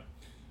 Yeah.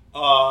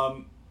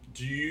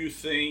 Do you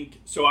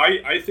think... So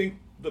I think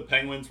the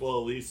Penguins will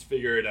at least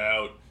figure it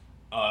out,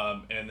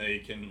 and they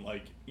can,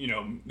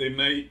 they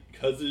might...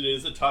 Because it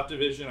is a tough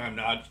division, I'm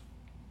not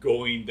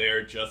going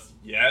there just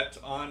yet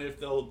on if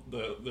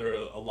they're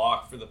a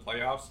lock for the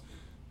playoffs,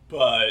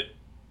 but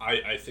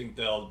I think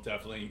they'll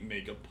definitely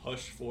make a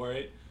push for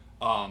it.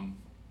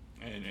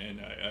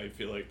 And I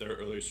feel like their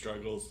early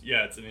struggles,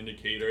 it's an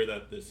indicator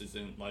that this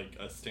isn't like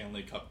a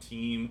Stanley Cup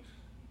team,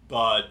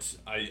 but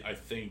I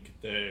think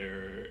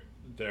they're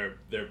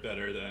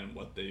better than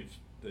what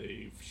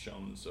they've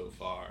shown so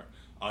far.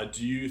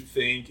 Do you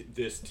think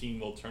this team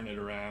will turn it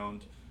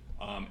around?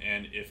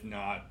 And if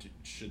not,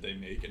 should they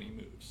make any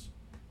moves?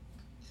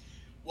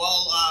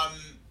 Well,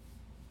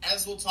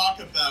 as we'll talk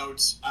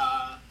about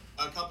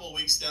a couple of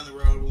weeks down the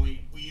road when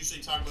we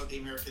usually talk about the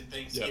American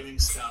Thanksgiving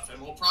stuff,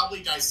 and we'll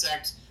probably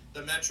dissect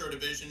the Metro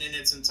Division in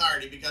its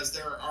entirety because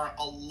there are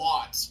a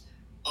lot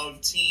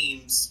of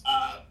teams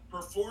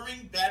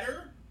performing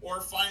better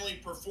or finally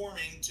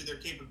performing to their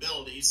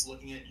capabilities,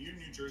 looking at you,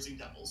 New Jersey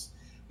Devils.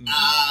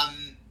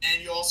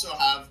 And you also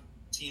have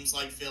teams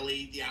like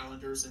Philly, the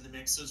Islanders in the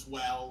mix as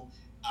well.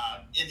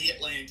 In the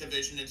Atlantic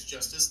Division, it's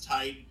just as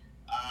tight.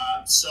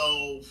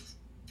 So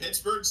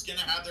Pittsburgh's going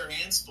to have their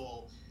hands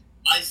full.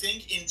 I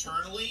think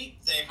internally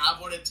they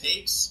have what it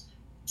takes.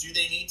 Do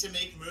they need to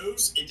make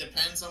moves? It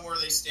depends on where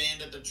they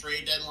stand at the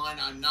trade deadline.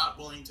 I'm not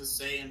willing to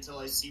say until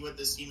I see what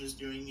this team is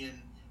doing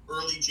in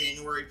early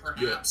January,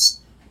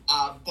 perhaps.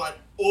 But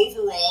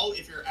overall,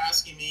 if you're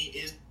asking me,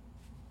 is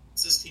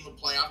this team a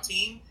playoff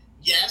team?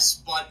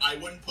 Yes, but I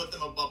wouldn't put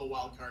them above a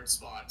wild card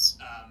spot.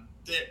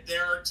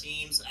 There are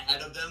teams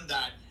ahead of them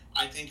that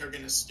I think are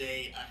going to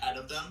stay ahead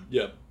of them.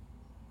 Yep.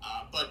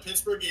 But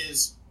Pittsburgh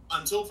is,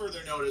 until further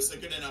notice, a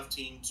good enough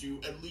team to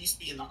at least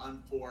be in the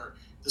hunt for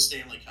the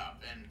Stanley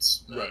Cup. And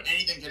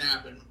anything can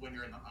happen when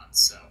you're in the hunt.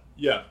 So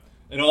yeah,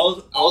 and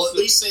also I'll at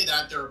least say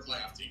that they're a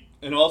playoff team.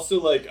 And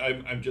also, like,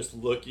 I'm just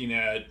looking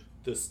at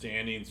the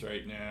standings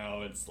right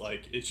now. It's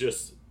like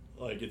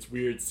it's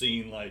weird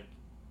seeing, like,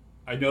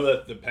 I know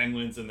that the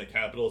Penguins and the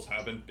Capitals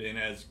haven't been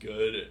as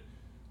good.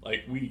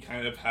 Like, we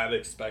kind of had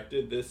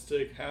expected this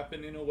to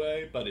happen in a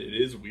way, but it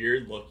is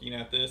weird looking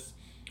at this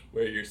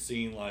where you're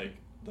seeing, like,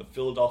 the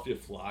Philadelphia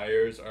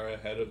Flyers are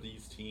ahead of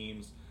these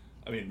teams.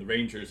 I mean, the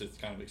Rangers, it's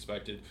kind of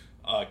expected.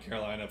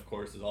 Carolina, of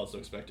course, is also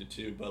expected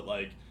too, but,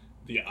 like,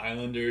 the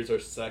Islanders are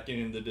second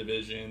in the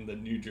division. The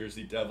New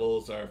Jersey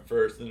Devils are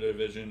first in the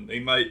division.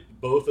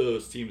 Both of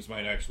those teams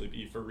might actually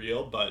be for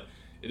real, but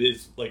it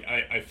is, like,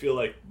 I feel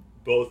like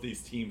both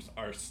these teams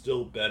are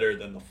still better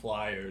than the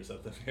Flyers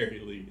at the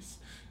very least.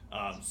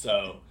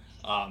 So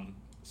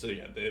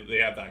yeah, they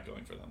have that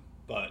going for them.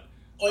 But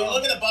you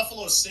look at the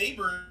Buffalo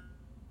Sabres,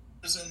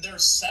 and they're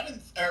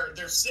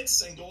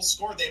sixth in goals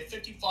scored. They have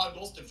 55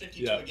 goals to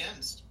 52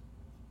 against.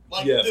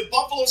 The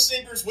Buffalo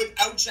Sabres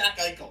without Jack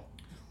Eichel.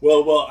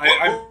 Well,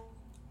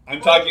 I'm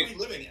talking. What are we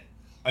living in?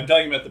 I'm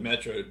talking about the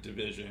Metro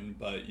Division,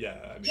 but yeah.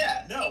 I mean,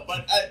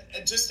 but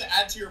just to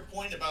add to your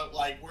point about,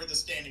 like, where the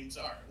standings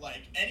are,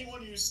 like,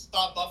 anyone who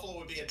thought Buffalo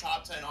would be a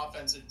top 10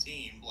 offensive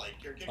team, like,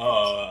 you're kicking.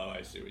 Oh,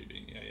 I see what you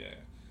mean. Yeah.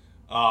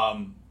 I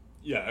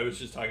was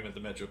just talking about the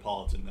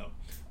Metropolitan though.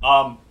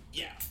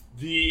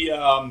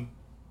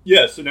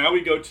 So now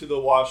we go to the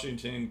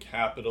Washington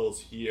Capitals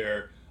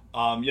here.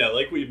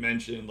 Like we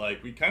mentioned,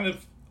 like, we kind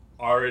of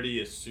already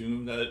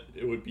assumed that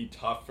it would be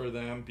tough for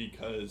them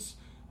because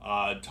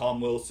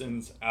Tom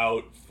Wilson's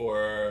out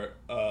for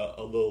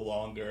a little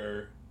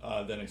longer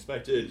than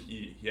expected.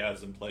 He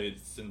hasn't played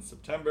since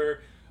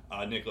September.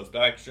 Nicholas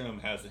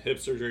Backstrom has a hip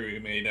surgery. We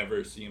may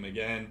never see him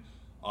again.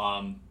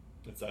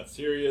 It's that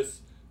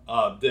serious.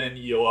 Then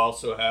you'll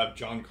also have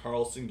John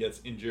Carlson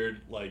gets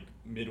injured like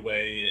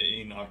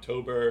midway in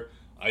October.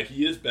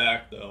 He is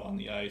back though on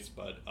the ice,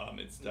 but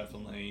it's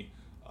definitely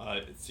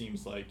it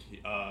seems like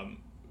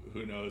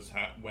who knows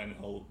when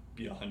he'll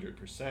be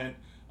 100%.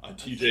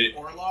 TJ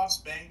Orlov's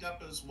banged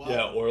up as well.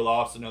 Yeah,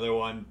 Orlov's another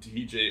one.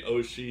 TJ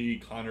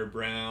Oshie, Connor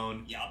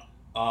Brown. Yeah.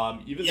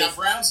 This...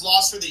 Brown's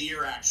lost for the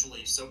year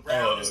actually, so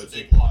Brown is a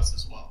big loss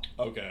as well.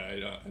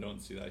 Okay, I don't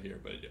see that here,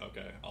 but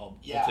okay, I'll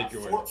take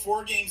your word.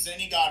 4 games in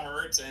he got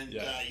hurt, and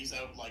he's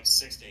out like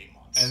 6 to 8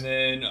 months. And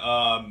then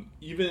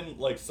even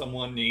like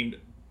someone named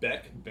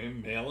Beck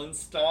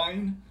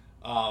Malenstein,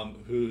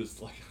 who's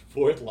like a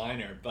fourth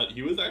liner, but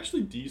he was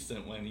actually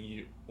decent when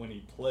he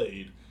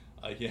played.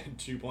 He had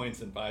 2 points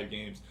in 5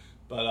 games,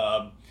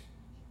 but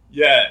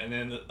and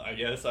then I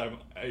guess I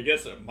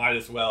might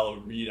as well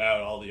read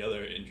out all the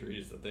other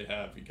injuries that they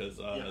have because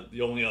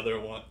the only other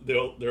one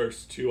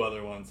there's 2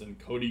 other ones, and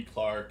Cody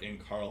Clark and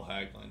Carl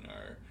Hagelin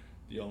are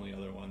the only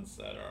other ones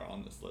that are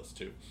on this list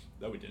too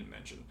that we didn't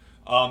mention.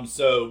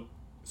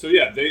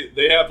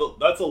 They have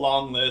that's a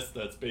long list.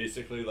 That's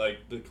basically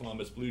like the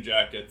Columbus Blue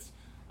Jackets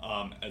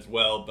as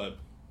well, but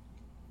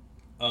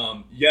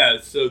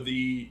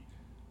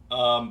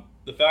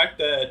the fact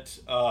that,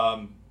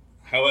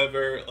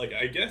 however, like,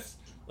 I guess,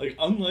 like,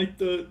 unlike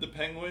the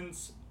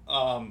Penguins,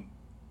 the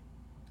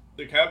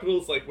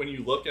Capitals, like, when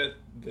you look at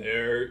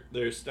their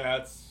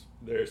stats,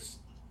 it's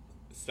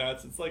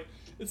like,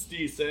 it's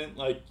decent.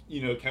 Like,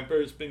 you know,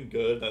 Kemper's been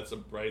good. That's a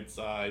bright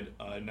side.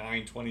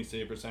 920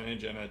 save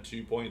percentage and a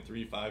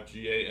 2.35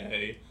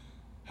 GAA.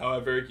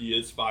 However, he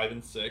is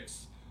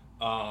 5-6,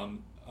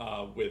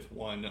 with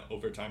 1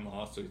 overtime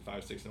loss, so he's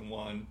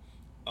 5-6-1.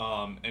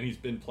 And he's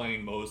been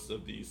playing most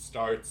of these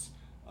starts.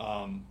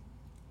 And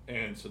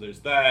so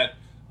there's that.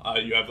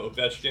 You have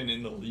Ovechkin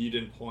in the lead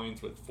in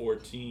points with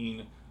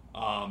 14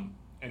 and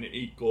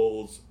 8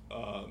 goals.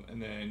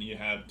 And then you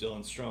have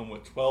Dylan Strome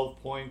with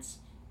 12 points.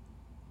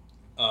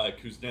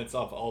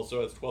 Kuznetsov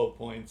also has 12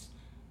 points.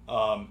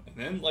 And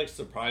then, like,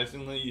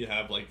 surprisingly, you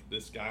have, like,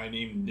 this guy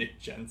named Nick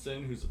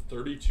Jensen, who's a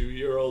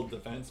 32-year-old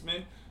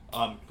defenseman,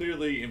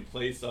 clearly in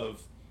place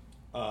of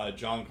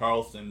John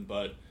Carlson,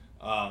 but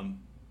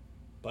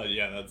But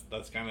yeah,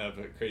 that's kind of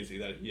crazy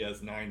that he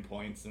has 9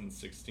 points in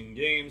 16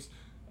 games.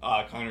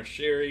 Connor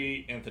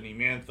Sherry, Anthony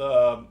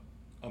Mantha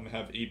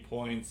have 8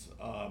 points.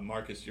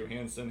 Marcus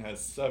Johansson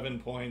has 7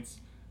 points.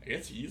 I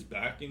guess he's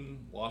back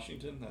in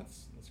Washington.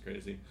 That's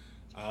crazy.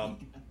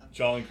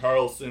 John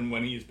Carlson,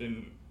 when he's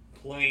been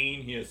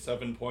playing, he has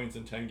 7 points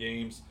in 10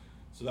 games,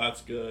 so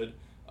that's good.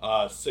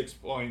 6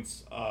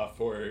 points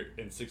for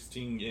in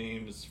 16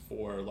 games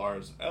for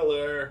Lars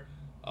Eller.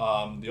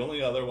 The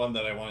only other one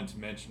that I wanted to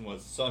mention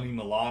was Sonny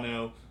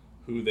Milano,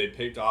 who they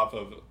picked off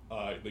of,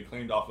 they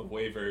claimed off of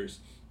waivers.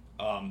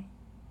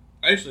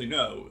 Actually,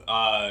 no.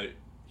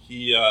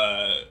 The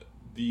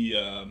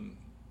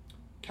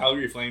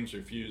Calgary Flames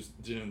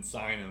didn't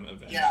sign him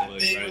eventually. Yeah,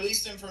 they right?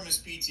 released him from his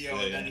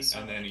PTO, and then he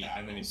signed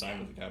and then he signed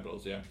with the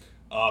Capitals. Yeah.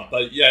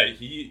 But yeah,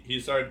 he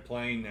started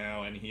playing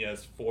now, and he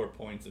has 4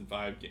 points in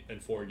 4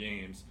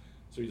 games,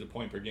 so he's a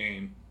point per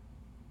game.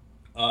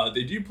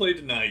 They do play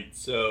tonight,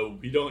 so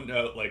we don't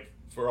know. Like,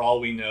 for all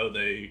we know,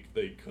 they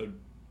could,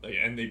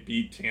 and they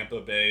beat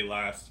Tampa Bay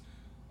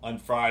on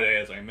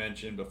Friday, as I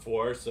mentioned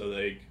before. So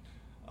they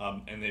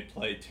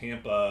play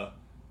Tampa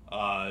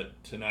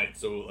tonight.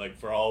 So, like,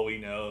 for all we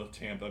know,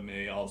 Tampa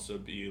may also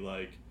be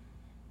like,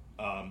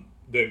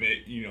 they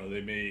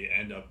may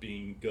end up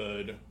being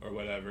good or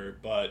whatever.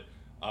 But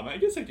I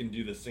guess I can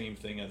do the same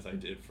thing as I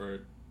did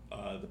for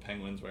the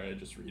Penguins, where I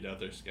just read out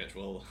their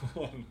schedule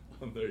on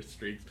their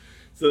streaks.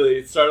 So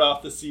they start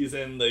off the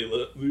season, they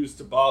lose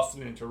to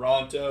Boston and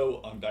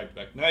Toronto on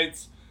back-to-back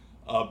nights,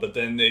 but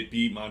then they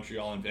beat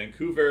Montreal and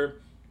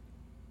Vancouver.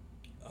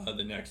 In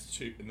the next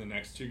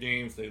two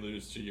games, they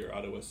lose to your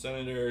Ottawa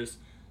Senators.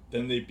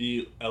 Then they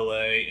beat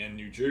LA and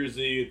New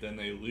Jersey. Then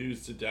they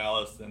lose to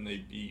Dallas. Then they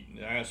beat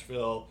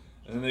Nashville.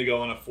 And then they go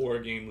on a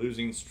 4-game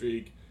losing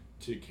streak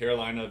to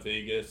Carolina,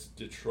 Vegas,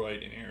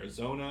 Detroit, and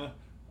Arizona,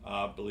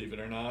 believe it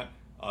or not.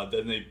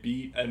 Then they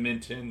beat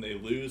Edmonton. They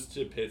lose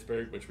to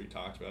Pittsburgh, which we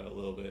talked about a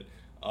little bit.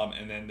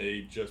 And then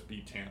they just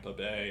beat Tampa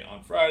Bay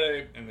on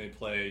Friday, and they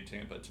play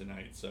Tampa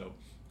tonight. So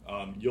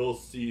you'll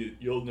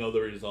know the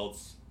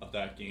results of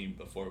that game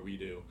before we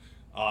do.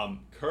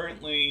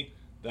 Currently,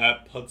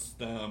 that puts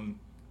them,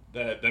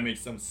 that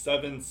makes them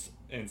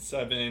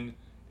 7-7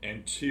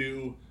 and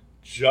 2,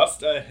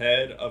 just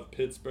ahead of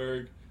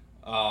Pittsburgh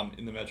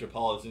in the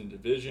Metropolitan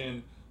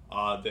Division.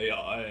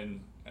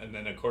 And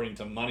then according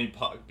to Money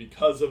Puck,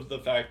 because of the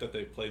fact that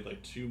they played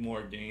like 2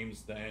 more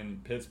games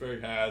than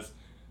Pittsburgh has,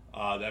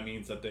 that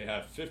means that they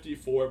have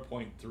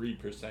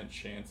 54.3%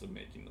 chance of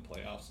making the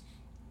playoffs.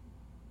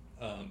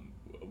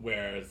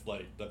 Whereas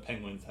like the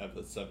Penguins have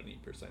a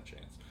 70%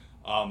 chance.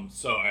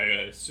 So I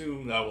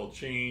assume that will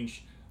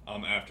change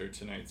after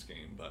tonight's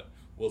game, but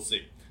we'll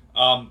see.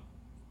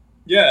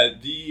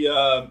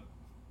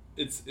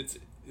 It's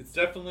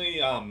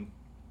definitely I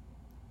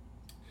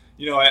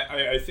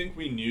think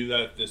we knew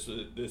that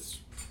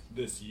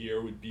this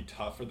year would be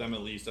tough for them, at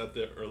least at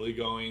the early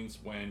goings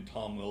when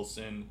Tom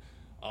Wilson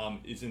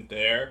isn't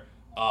there,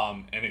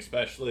 and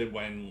especially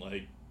when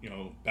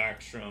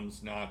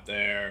Backstrom's not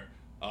there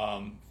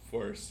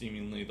for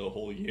seemingly the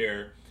whole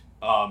year.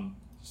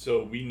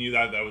 So we knew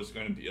that was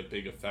going to be a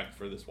big effect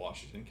for this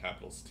Washington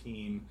Capitals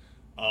team.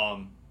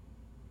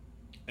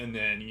 And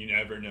then you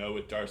never know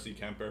with Darcy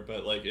Kemper,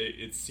 but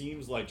it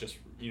seems like just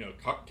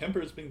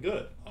Kemper's been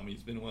good.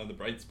 He's been one of the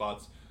bright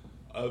spots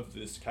of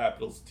this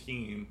Capitals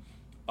team.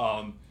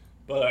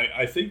 But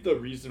I think the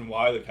reason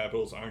why the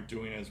Capitals aren't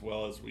doing as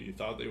well as we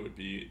thought they would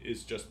be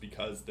is just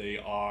because they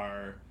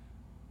are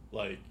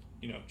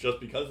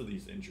just because of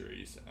these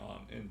injuries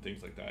and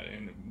things like that.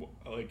 And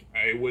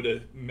I would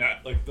have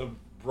the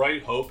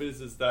bright hope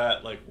is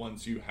that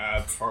once you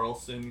have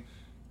Carlson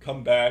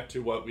come back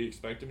to what we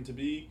expect him to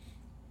be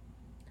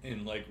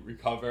and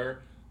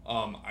recover,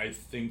 I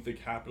think the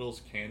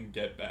Capitals can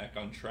get back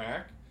on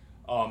track.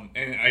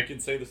 And I can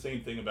say the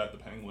same thing about the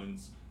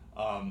Penguins,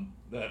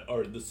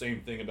 the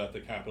same thing about the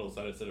Capitals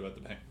that I said about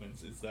the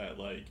Penguins, is that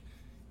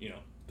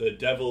the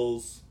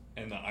Devils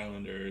and the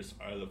Islanders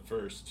are the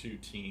first 2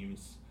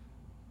 teams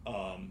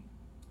are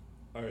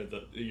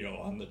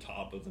on the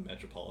top of the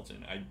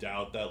Metropolitan. I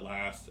doubt that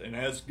last, and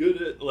as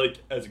good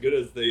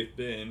as they've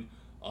been,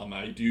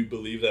 I do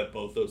believe that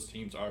both those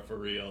teams are for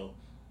real.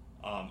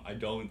 I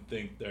don't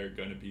think they're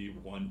going to be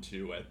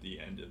 1-2 at the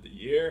end of the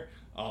year.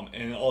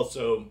 And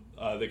also,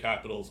 the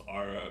Capitals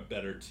are a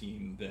better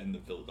team than the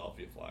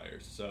Philadelphia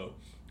Flyers. So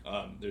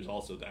there's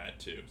also that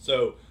too.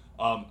 So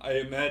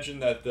I imagine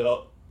that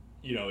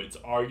it's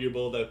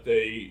arguable that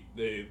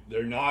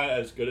they're not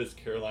as good as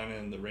Carolina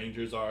and the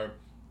Rangers are.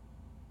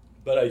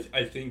 But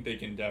I think they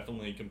can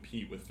definitely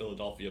compete with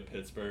Philadelphia,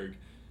 Pittsburgh,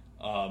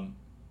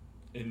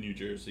 in New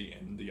Jersey,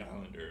 and the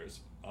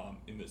Islanders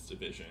in this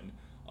division.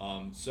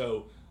 I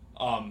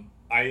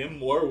am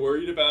more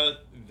worried about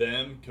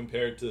them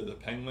compared to the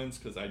Penguins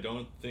because I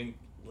don't think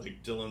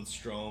Dylan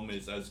Strome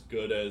is as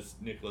good as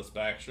Nicholas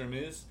Backstrom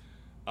is.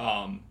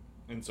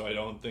 And so I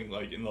don't think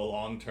in the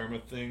long term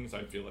of things,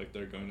 I feel like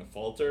they're going to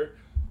falter.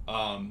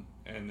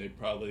 And they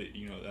probably,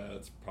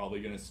 that's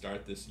probably going to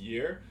start this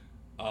year.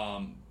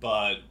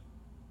 But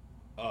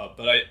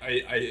But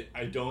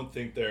I don't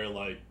think they're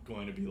like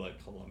going to be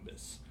like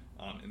Columbus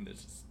in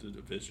this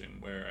division,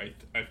 where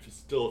I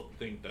still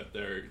think that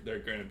they're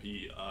going to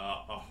be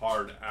a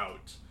hard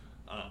out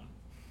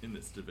in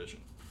this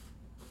division.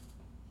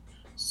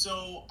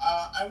 So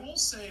I will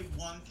say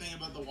one thing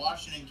about the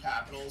Washington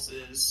Capitals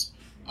is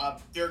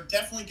they're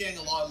definitely getting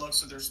a lot of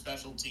looks at their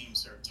special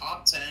teams. They're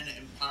top 10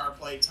 in power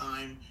play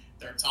time.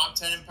 They're top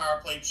 10 in power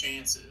play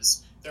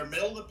chances. They're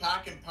middle of the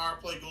pack in power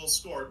play goals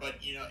scored. But,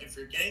 if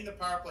you're getting the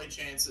power play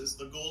chances,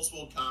 the goals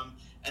will come.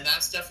 And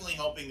that's definitely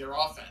helping their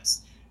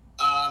offense.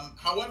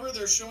 However,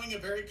 they're showing a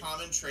very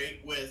common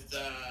trait with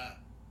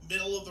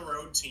middle of the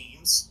road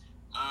teams.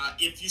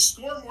 If you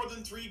score more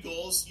than 3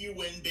 goals, you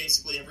win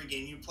basically every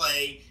game you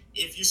play.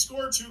 If you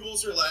score 2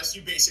 goals or less,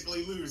 you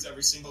basically lose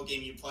every single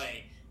game you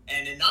play.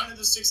 And in 9 of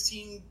the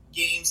 16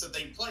 games that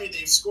they played,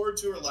 they've scored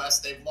 2 or less.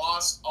 They've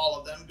lost all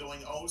of them,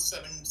 going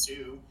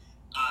 0-7-2.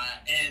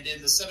 And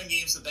in the 7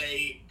 games that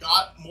they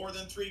got more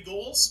than 3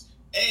 goals,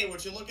 hey,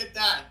 would you look at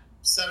that?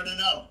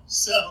 7-0.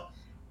 So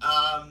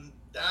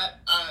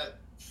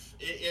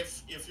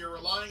if you're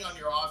relying on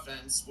your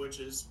offense, which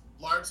is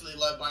largely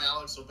led by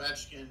Alex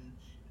Ovechkin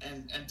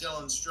and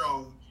Dylan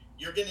Strome,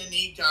 you're going to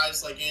need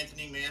guys like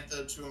Anthony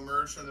Mantha to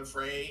emerge from the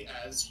fray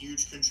as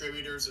huge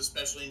contributors,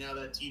 especially now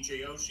that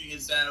TJ Oshie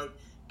is out.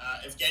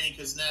 Evgeny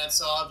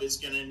Kuznetsov is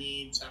going to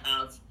need to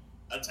have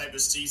a type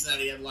of season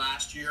that he had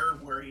last year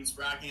where he's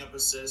racking up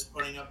assists,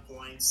 putting up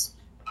points,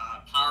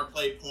 power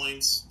play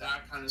points,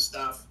 that kind of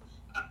stuff.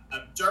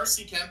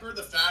 Darcy Kemper,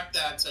 the fact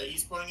that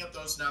he's putting up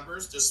those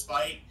numbers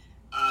despite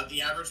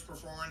the average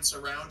performance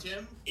around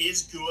him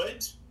is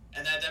good,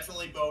 and that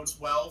definitely bodes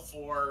well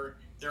for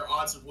their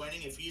odds of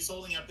winning. If he's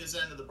holding up his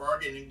end of the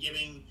bargain and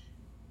giving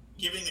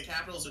the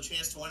Capitals a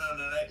chance to win on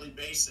a nightly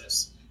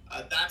basis,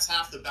 that's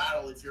half the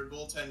battle if your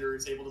goaltender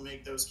is able to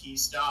make those key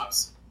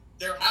stops.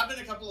 There have been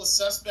a couple of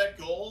suspect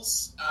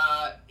goals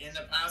in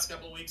the past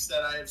couple of weeks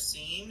that I have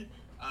seen,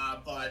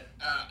 but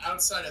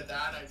outside of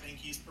that, I think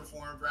he's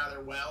performed rather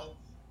well.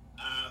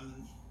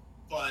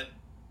 But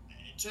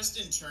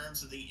just in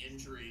terms of the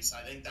injuries,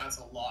 I think that's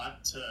a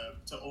lot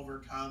to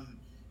overcome,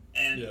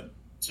 and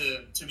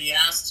to be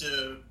asked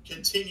to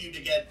continue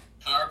to get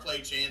power play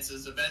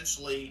chances,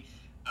 eventually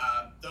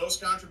those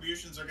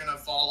contributions are going to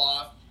fall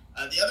off.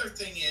 The other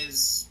thing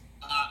is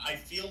I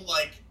feel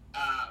like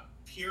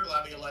Pierre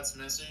Laviolette's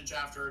message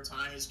after a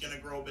time is going to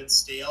grow a bit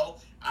stale.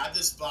 I have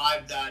this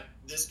vibe that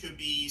this could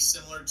be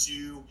similar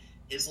to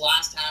his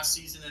last half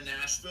season in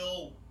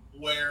Nashville,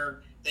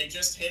 where they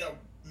just hit a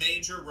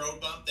major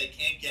road bump. They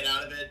can't get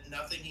out of it.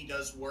 Nothing he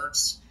does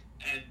works,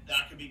 and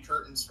that could be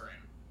curtains for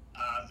him.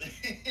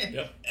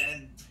 Yep.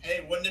 And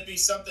hey, wouldn't it be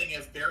something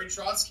if Barry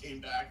Trotz came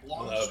back?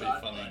 Long that would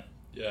shot, be funny.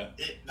 Yeah.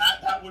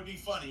 That would be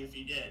funny if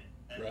he did,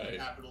 and the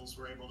Capitals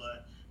were able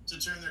to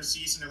turn their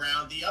season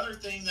around. The other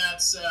thing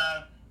that's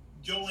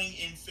going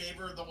in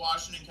favor of the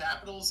Washington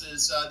Capitals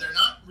is they're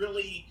not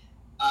really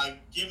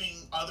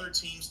giving other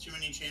teams too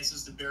many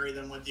chances to bury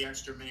them with the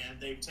extra man.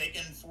 They've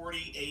taken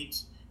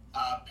 48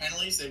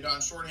 penalties. They've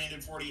gone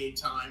shorthanded 48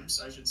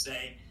 times, I should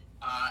say.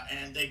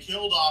 And they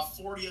killed off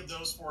 40 of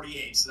those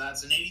 48. So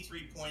that's an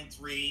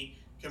 83.3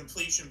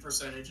 completion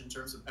percentage in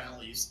terms of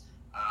penalties.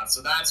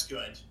 So that's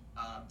good.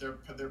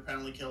 Their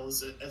penalty kill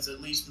is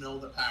at least middle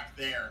of the pack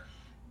there.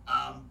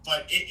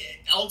 But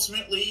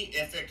ultimately,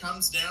 if it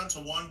comes down to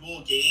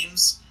 1-goal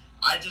games,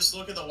 I just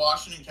look at the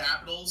Washington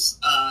Capitals,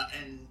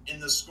 and in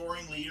the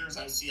scoring leaders,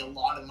 I see a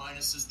lot of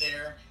minuses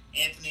there.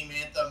 Anthony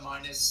Mantha,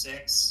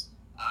 -6.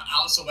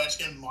 Alex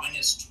Ovechkin,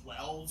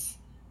 -12.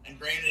 And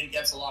granted, he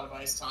gets a lot of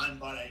ice time,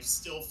 but I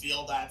still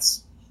feel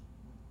that's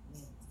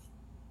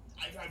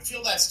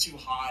too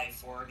high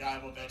for a guy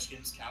of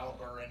Ovechkin's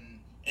caliber.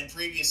 And in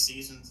previous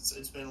seasons,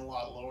 it's been a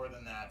lot lower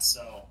than that.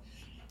 So,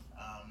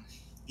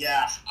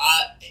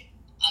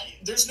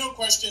 there's no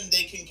question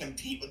they can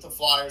compete with the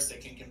Flyers. They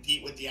can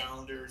compete with the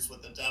Islanders,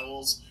 with the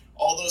Devils,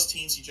 all those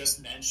teams you just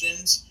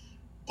mentioned.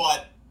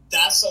 But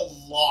that's a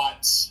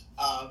lot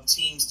of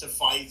teams to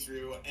fight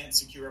through and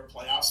secure a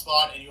playoff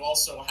spot. And you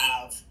also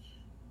have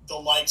the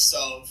likes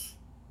of,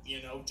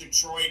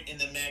 Detroit in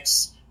the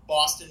mix,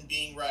 Boston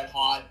being red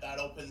hot. That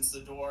opens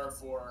the door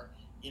for,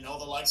 the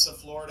likes of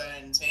Florida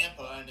and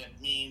Tampa. And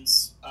it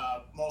means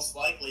most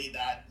likely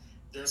that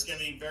there's going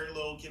to be very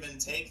little give and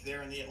take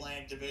there in the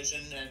Atlantic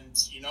Division. And,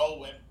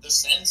 when the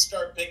Sens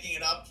start picking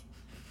it up,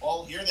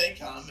 well, here they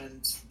come.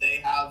 And they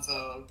have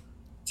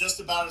just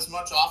about as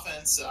much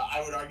offense,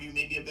 I would argue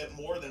maybe a bit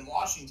more than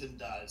Washington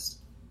does.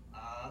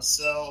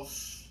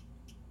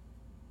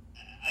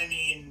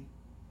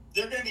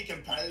 They're going to be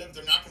competitive.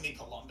 They're not going to be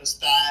Columbus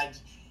bad.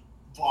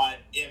 But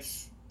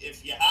if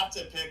you have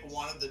to pick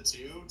one of the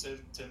two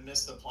to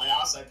miss the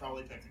playoffs, I'd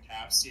probably pick the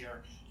Caps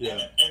here. Yeah.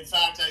 And in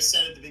fact, I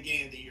said at the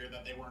beginning of the year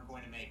that they weren't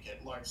going to make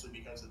it, largely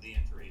because of the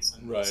injuries,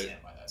 and I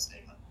stand by that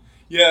statement.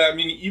 Yeah,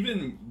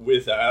 even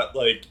with that,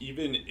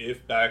 even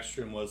if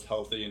Backstrom was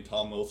healthy and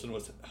Tom Wilson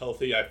was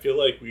healthy, I feel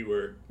like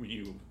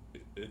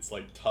it's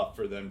tough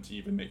for them to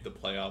even make the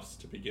playoffs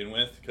to begin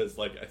with, because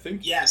I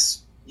think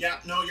Yeah,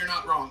 no, you're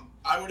not wrong.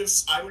 I would have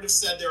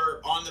said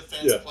they're on the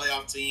fence Yeah.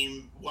 playoff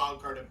team,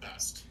 wild card at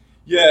best.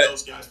 With Yeah,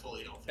 those guys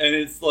fully healthy. and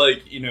it's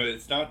like,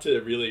 it's not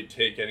to really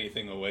take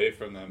anything away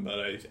from them, but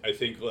I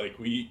think like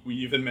we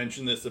even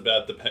mentioned this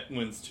about the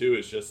Penguins too.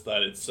 It's just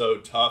that it's so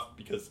tough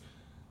because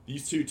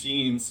these two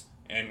teams,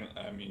 and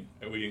I mean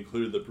we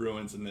included the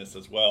Bruins in this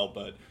as well,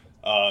 but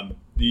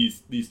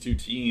these two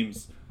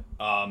teams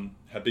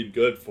have been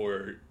good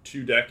for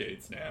 2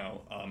 decades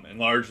now, and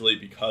largely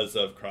because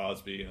of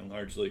Crosby, and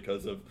largely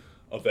because of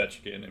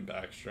Ovechkin and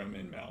Backstrom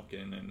and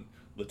Malkin and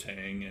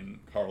Letang and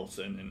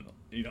Carlson, and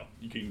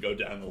you can go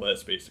down the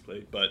list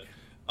basically,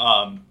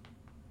 um,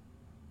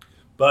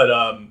 but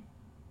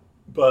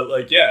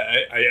like, yeah,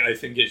 I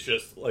think it's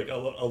just like a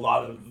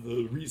lot of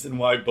the reason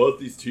why both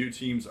these two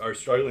teams are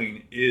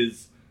struggling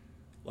is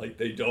like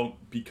they don't,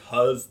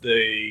 because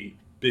they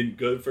been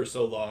good for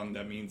so long.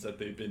 That means that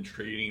they've been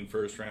trading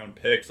first round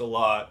picks a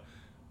lot,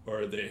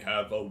 or they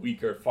have a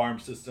weaker farm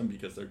system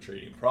because they're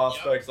trading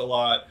prospects a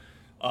lot.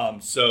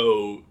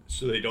 So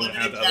they don't have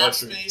Limited that cap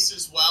luxury. space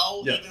as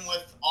well. Yeah. Even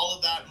with all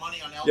of that money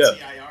on Yeah.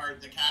 LTIR,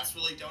 the Caps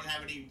really don't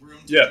have any room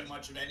to Yeah. do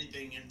much of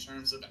anything in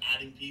terms of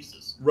adding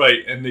pieces.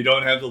 Right, and they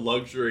don't have the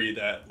luxury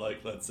that,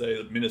 like, let's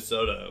say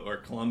Minnesota or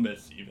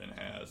Columbus even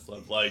has,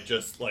 of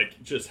just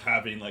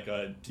having like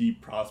a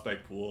deep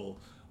prospect pool,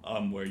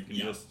 where you can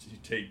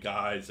just take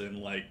guys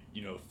and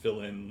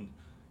fill in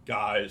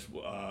guys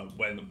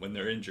when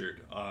they're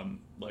injured,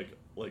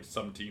 like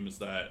some teams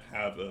that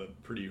have a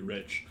pretty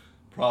rich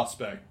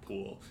prospect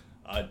pool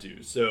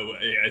do. So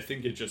I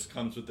think it just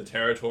comes with the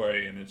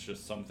territory, and it's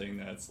just something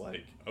that's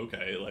like,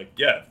 okay, like,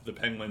 yeah, the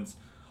Penguins.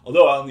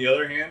 Although on the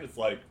other hand, it's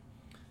like,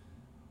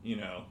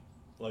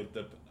 like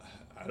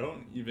I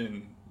don't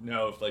even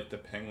know if like the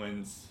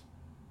Penguins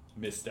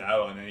missed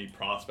out on any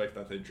prospect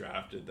that they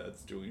drafted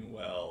that's doing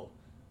well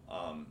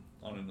on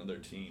another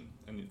team.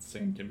 I mean, the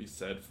same can be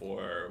said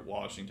for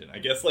Washington. I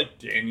guess like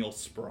Daniel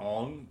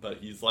Sprong, but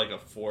he's like a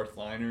fourth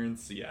liner in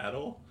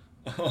Seattle.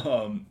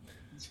 um,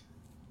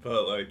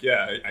 but like,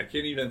 yeah, I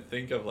can't even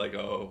think of like,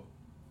 yeah,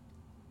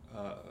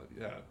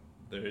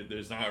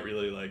 there's not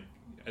really like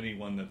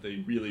anyone that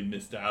they really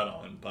missed out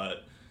on,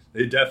 but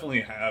they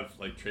definitely have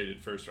like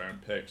traded first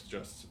round picks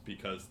just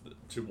because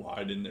to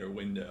widen their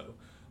window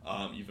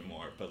even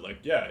more. But like,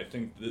 yeah, I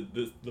think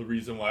the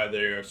reason why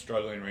they are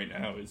struggling right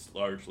now is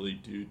largely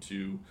due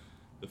to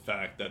the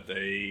fact that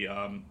they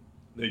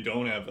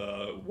don't have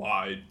a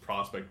wide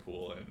prospect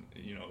pool, and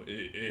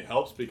it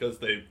helps because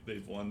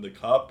they've won the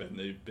cup and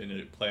they've been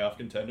a playoff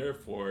contender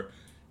for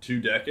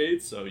 2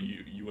 decades. So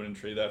you wouldn't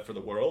trade that for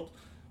the world.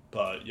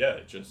 But yeah,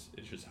 it just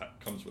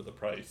comes with a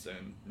price,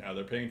 and now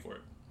they're paying for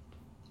it.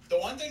 The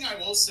one thing I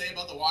will say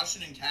about the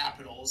Washington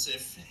Capitals,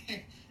 if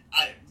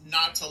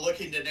not to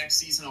look into next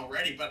season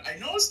already, but I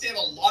noticed they have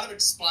a lot of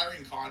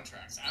expiring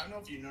contracts. I don't know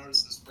if you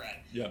noticed this,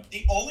 Brett. Yeah.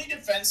 The only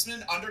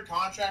defenseman under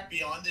contract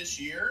beyond this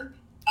year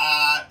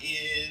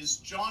is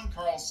John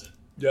Carlson.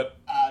 Yep.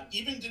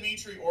 Even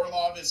Dmitry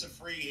Orlov is a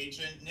free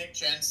agent. Nick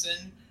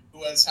Jensen,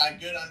 who has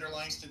had good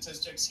underlying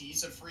statistics,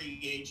 he's a free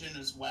agent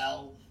as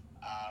well.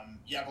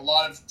 You have a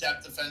lot of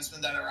depth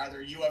defensemen that are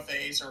either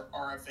UFAs or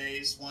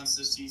RFAs once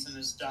this season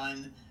is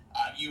done.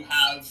 You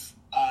have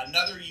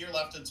another year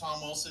left of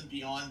Tom Wilson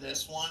beyond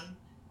this one.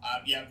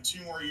 You have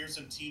 2 more years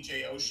of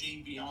TJ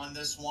Oshie beyond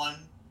this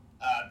one.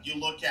 You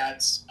look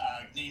at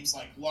names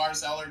like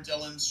Lars Eller,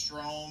 Dylan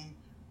Strome,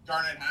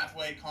 Garnet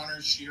Hathaway, Connor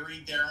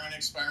Sheary. They're on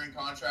expiring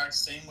contracts.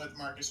 Same with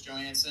Marcus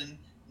Johansson,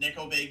 Nick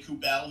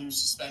Obey-Kubel, who's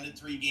suspended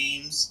 3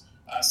 games.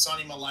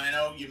 Sonny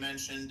Milano, you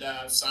mentioned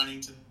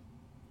signing to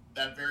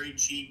that very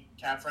cheap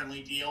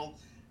cap-friendly deal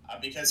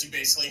because you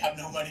basically have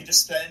no money to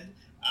spend.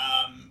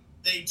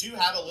 They do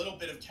have a little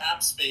bit of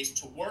cap space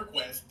to work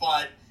with,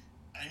 but,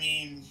 I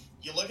mean,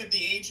 you look at the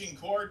aging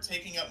core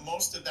taking up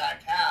most of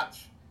that cap,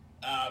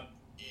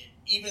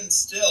 even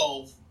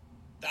still,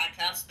 that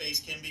cap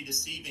space can be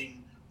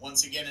deceiving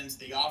once you get into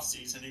the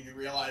offseason and you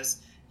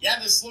realize, yeah,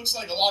 this looks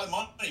like a lot of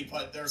money,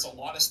 but there's a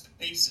lot of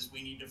spaces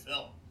we need to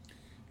fill.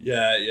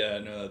 Yeah,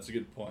 no, that's a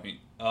good point.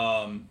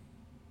 I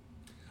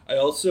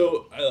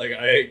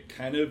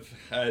kind of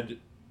had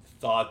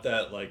thought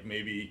that like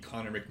maybe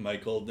Connor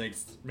McMichael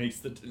makes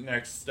the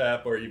next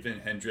step, or even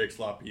Hendrix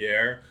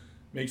Lapierre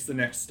makes the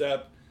next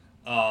step,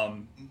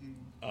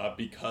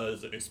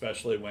 because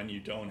especially when you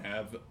don't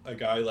have a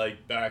guy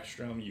like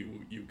Backstrom,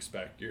 you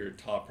expect your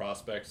top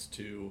prospects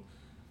to,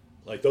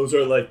 like, those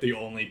are like the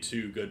only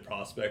 2 good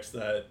prospects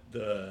that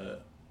the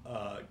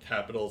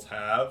Capitals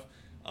have.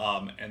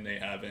 And they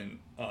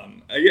haven't.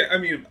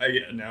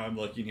 Now I'm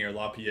looking here.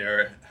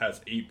 LaPierre has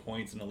 8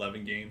 points in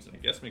 11 games, and I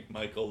guess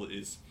McMichael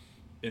is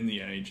in the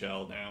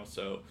NHL now.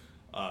 So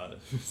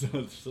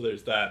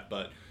there's that.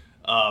 But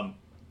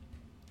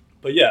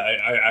yeah,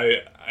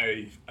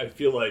 I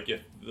feel like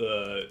if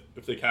the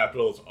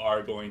Capitals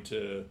are going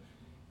to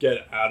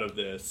get out of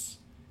this,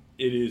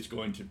 it is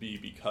going to be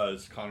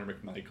because Connor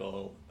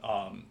McMichael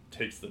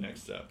takes the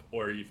next step,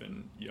 or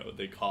even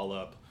they call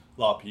up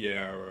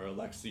LaPierre or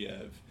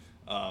Alexiev.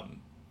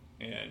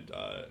 And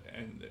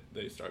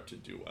they start to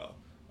do well.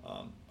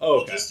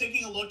 Well, just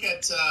taking a look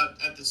at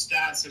the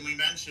stats, and we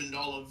mentioned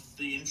all of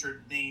the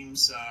injured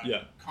names.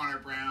 Connor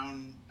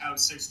Brown out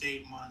 6 to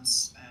 8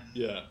 months,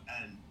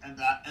 and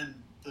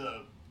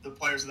the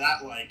players of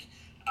that like.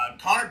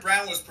 Connor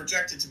Brown was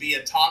projected to be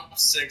a top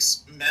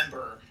 6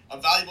 member, a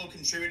valuable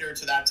contributor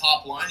to that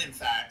top line, in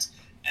fact,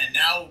 and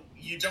now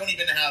you don't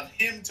even have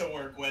him to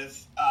work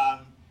with.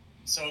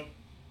 So,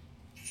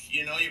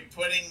 you're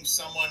putting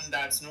someone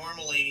that's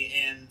normally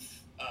in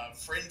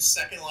fringe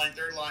second line,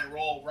 third line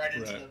role right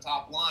into the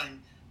top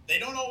line. They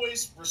don't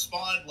always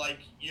respond like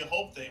you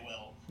hope they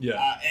will.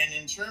 Yeah. And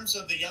in terms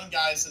of the young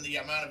guys and the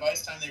amount of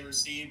ice time they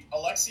received,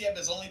 Alexiev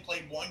has only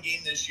played 1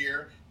 game this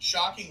year.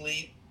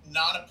 Shockingly,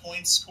 not a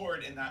point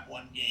scored in that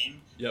 1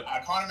 game. Yep.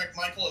 Connor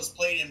McMichael has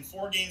played in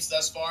 4 games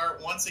thus far.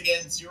 Once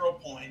again, 0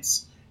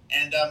 points.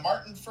 And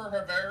Martin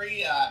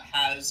Verhaeghe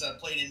has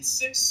played in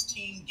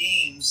 16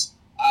 games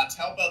to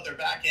help out their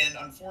back end.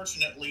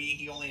 Unfortunately,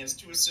 he only has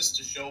 2 assists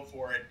to show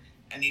for it,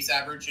 and he's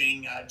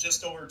averaging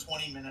just over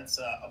 20 minutes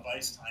of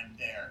ice time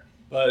there.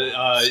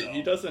 But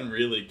he doesn't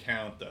really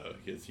count, though,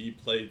 because he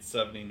played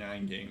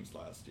 79 games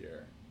last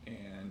year,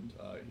 and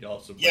he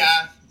also played...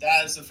 Yeah,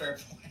 that is a fair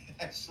point,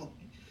 actually.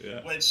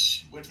 Yeah.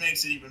 Which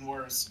makes it even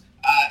worse.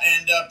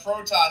 And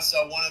Protas,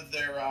 one of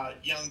their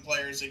young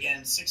players,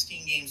 again,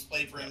 16 games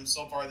played for him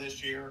so far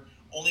this year.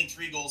 Only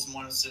 3 goals and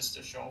 1 assist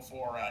to show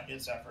for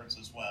his efforts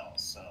as well.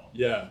 So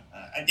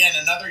again,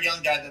 another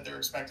young guy that they're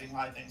expecting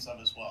high things of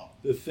as well.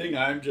 The thing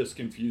I'm just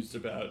confused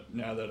about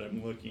now that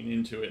I'm looking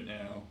into it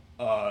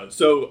now.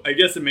 So I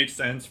guess it makes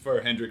sense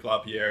for Hendrik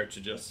Lapierre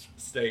to just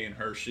stay in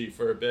Hershey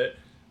for a bit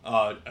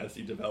as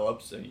he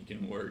develops and he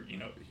can work.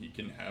 He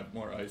can have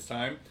more ice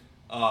time.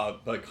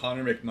 But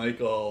Connor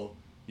McMichael,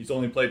 he's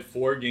only played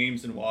 4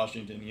 games in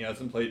Washington. He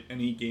hasn't played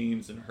any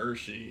games in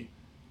Hershey.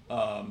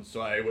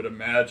 So I would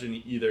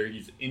imagine either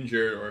he's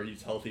injured or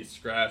he's healthy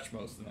scratch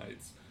most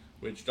nights,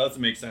 which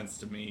doesn't make sense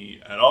to me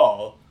at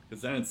all.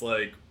 Because then it's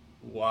like,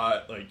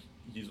 why? Like,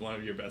 he's one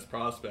of your best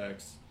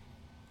prospects.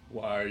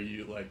 Why are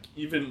you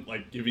even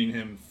giving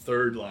him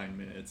third line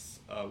minutes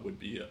would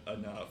be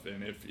enough.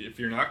 And if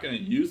you're not going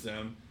to use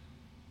him,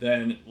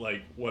 then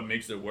what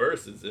makes it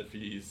worse is if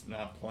he's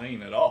not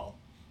playing at all.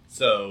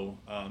 So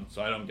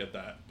I don't get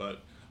that.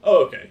 But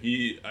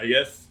okay, I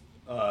guess.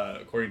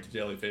 According to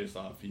Daily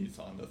Faceoff, he's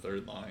on the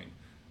third line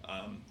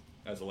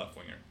as a left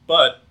winger.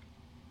 But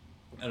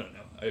I don't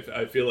know.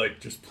 I feel like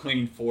just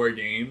playing 4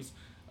 games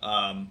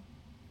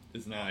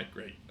is not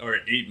great. Or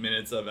 8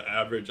 minutes of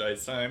average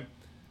ice time.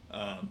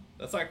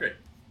 That's not great.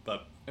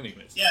 But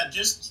anyways. Yeah,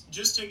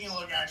 just taking a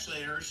look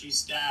actually at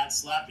Hershey's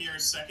stats.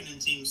 Lapierre's second in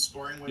team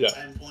scoring with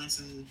 10 points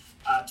in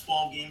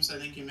 12 games, I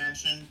think you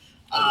mentioned.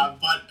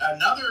 But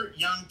another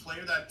young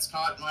player that's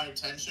caught my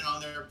attention on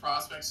their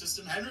prospect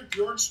system, Henrik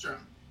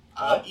Bjorkström.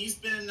 He's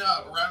been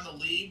around the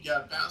league,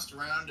 bounced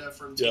around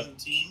from team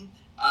to team.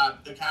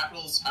 The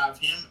Capitals have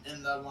him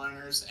in the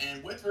liners,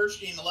 and with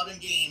Hershey in 11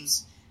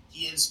 games,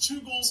 he has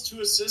 2 goals,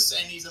 2 assists,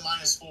 and he's a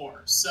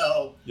 -4.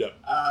 So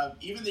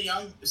even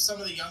some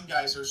of the young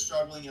guys are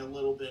struggling a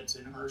little bit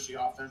in Hershey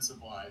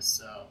offensive-wise.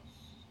 So,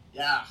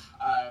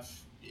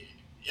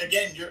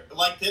 again, you're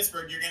like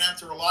Pittsburgh, you're going to have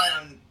to rely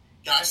on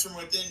guys from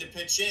within to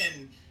pitch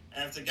in,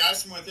 and if the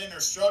guys from within are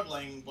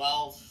struggling,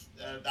 well,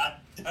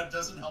 that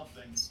doesn't help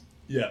things.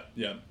 Yeah.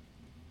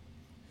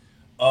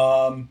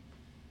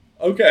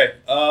 Okay.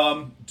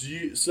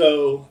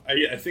 So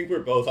I think we're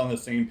both on the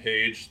same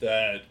page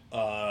that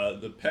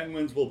the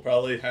Penguins will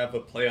probably have a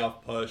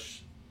playoff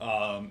push.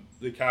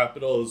 The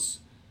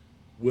Capitals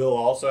will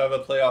also have a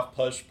playoff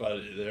push,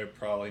 but they're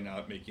probably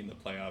not making the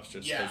playoffs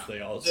just because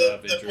they also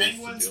have injuries. The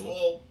Penguins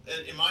will,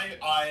 in my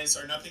eyes,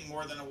 are nothing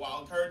more than a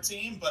wild card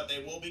team, but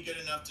they will be good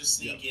enough to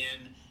sneak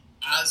in.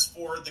 As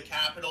for the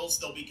Capitals,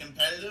 they'll be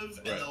competitive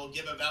and they'll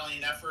give a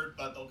valiant effort,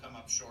 but they'll come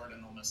up short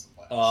and they'll miss the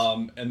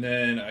playoffs. And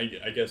then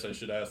I guess I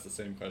should ask the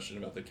same question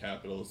about the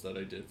Capitals that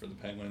I did for the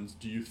Penguins.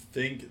 Do you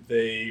think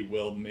they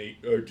will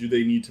make, or do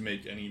they need to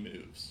make any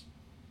moves?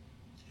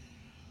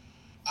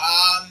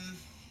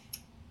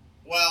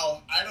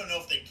 Well, I don't know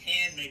if they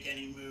can make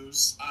any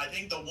moves. I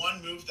think the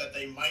one move that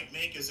they might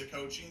make is a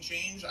coaching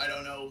change. I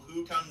don't know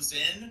who comes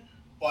in.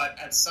 But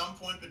at some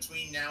point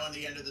between now and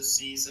the end of the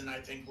season, I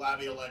think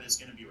Laviolette is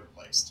going to be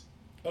replaced.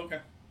 Okay.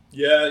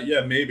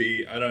 Yeah,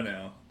 maybe. I don't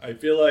know. I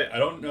feel like, I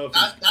don't know if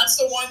that's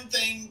the one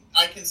thing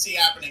I can see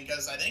happening,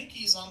 because I think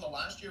he's on the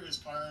last year of his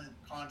current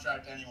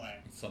contract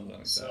anyway. Something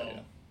like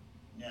that,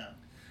 yeah.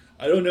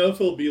 I don't know if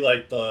he'll be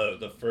like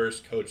the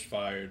first coach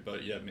fired,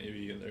 but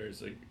maybe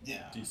there's a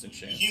decent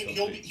chance.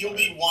 He'll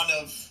be one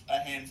of a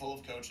handful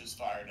of coaches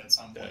fired at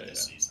some point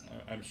this season.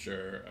 I'm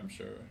sure.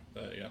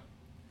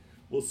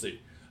 We'll see.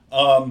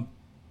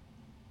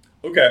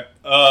 Okay.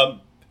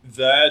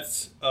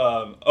 That's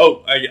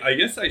I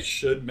guess I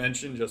should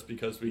mention, just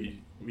because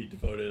we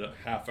devoted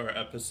half our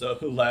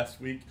episode last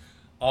week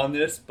on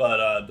this,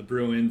 but the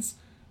Bruins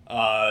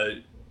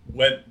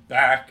went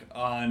back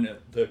on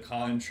the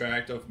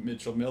contract of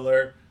Mitchell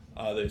Miller.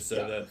 They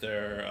said that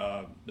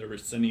they're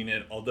rescinding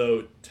it,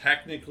 although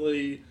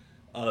technically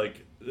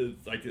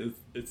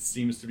it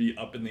seems to be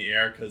up in the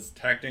air because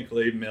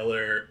technically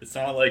Miller, it's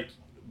not like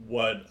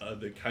what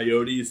the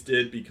Coyotes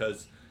did,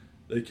 because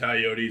the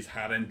Coyotes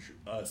hadn't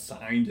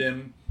signed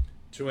him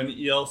to an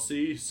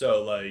ELC,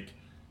 so like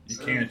you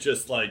can't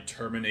just like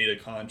terminate a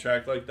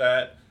contract like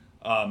that.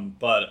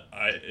 But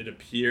it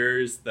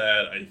appears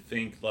that I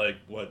think like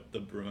what the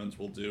Bruins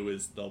will do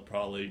is they'll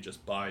probably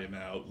just buy him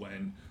out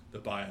when the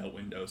buyout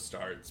window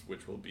starts,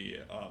 which will be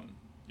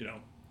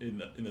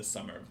in the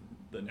summer of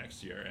the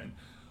next year. And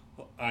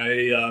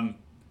I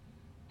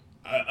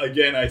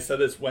said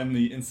this when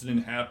the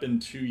incident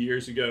happened 2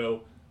 years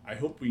ago. I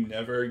hope we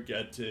never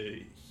get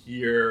to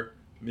hear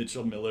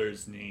Mitchell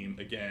Miller's name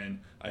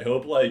again. I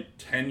hope like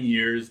 10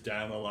 years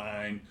down the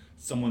line,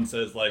 someone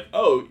says like,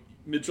 "Oh,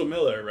 Mitchell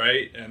Miller,"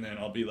 right? And then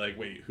I'll be like,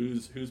 "Wait,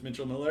 who's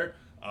Mitchell Miller?"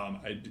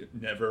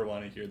 Never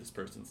want to hear this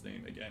person's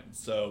name again.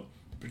 So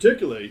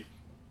particularly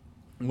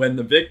when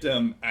the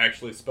victim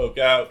actually spoke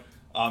out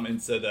and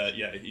said that,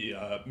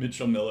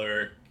 Mitchell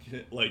Miller,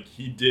 like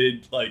he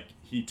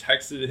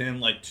texted him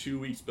like 2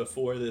 weeks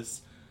before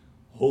this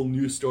whole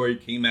news story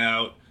came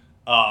out,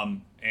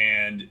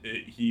 and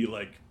he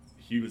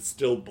was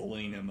still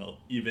bullying him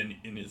even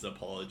in his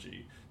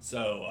apology.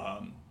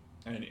 So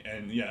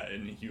and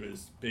he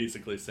was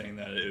basically saying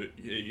that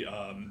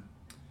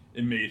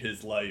it made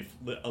his life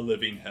a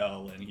living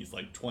hell, and he's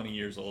like 20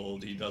 years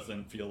old. He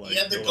doesn't feel like he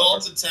had the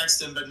gall to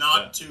text him, but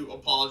not to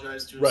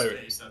apologize to his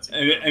face. That's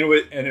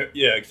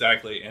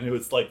exactly. And it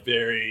was like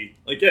very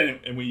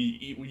and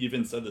we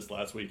even said this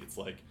last week. It's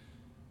like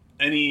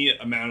any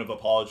amount of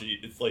apology,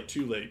 it's like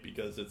too late,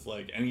 because it's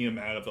like any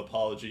amount of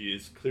apology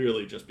is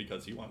clearly just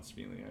because he wants to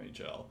be in the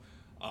NHL.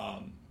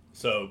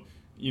 So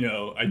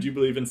I do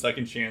believe in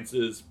second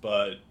chances,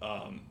 but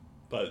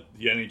the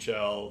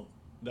NHL,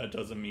 that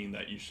doesn't mean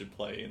that you should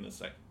play in the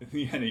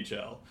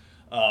NHL.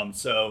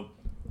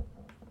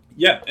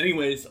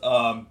 Anyways,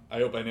 I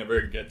hope I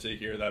never get to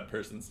hear that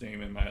person's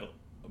name in my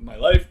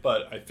life,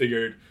 but I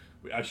figured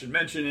I should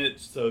mention it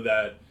so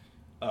that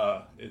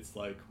it's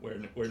like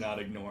we're not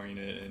ignoring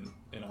it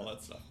and all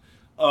that stuff.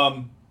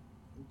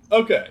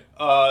 Okay.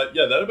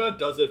 That about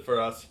does it for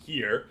us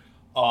here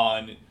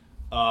on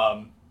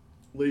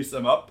Lace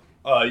Them Up.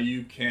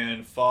 You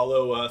can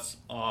follow us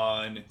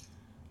on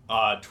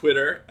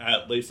Twitter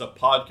at Lace Up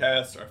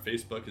Podcast. Our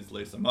Facebook is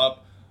Lace Them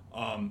Up.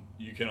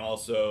 You can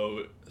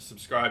also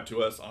subscribe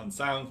to us on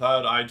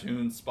SoundCloud,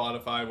 iTunes,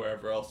 Spotify,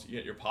 wherever else you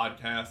get your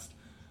podcast,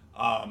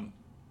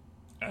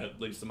 at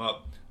Lace Them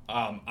Up.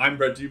 I'm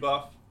Brett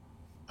Duboff.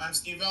 I'm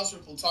Steve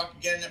Ellsworth. We'll talk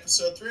again in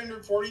episode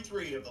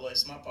 343 of the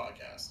Lace Them Up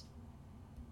Podcast.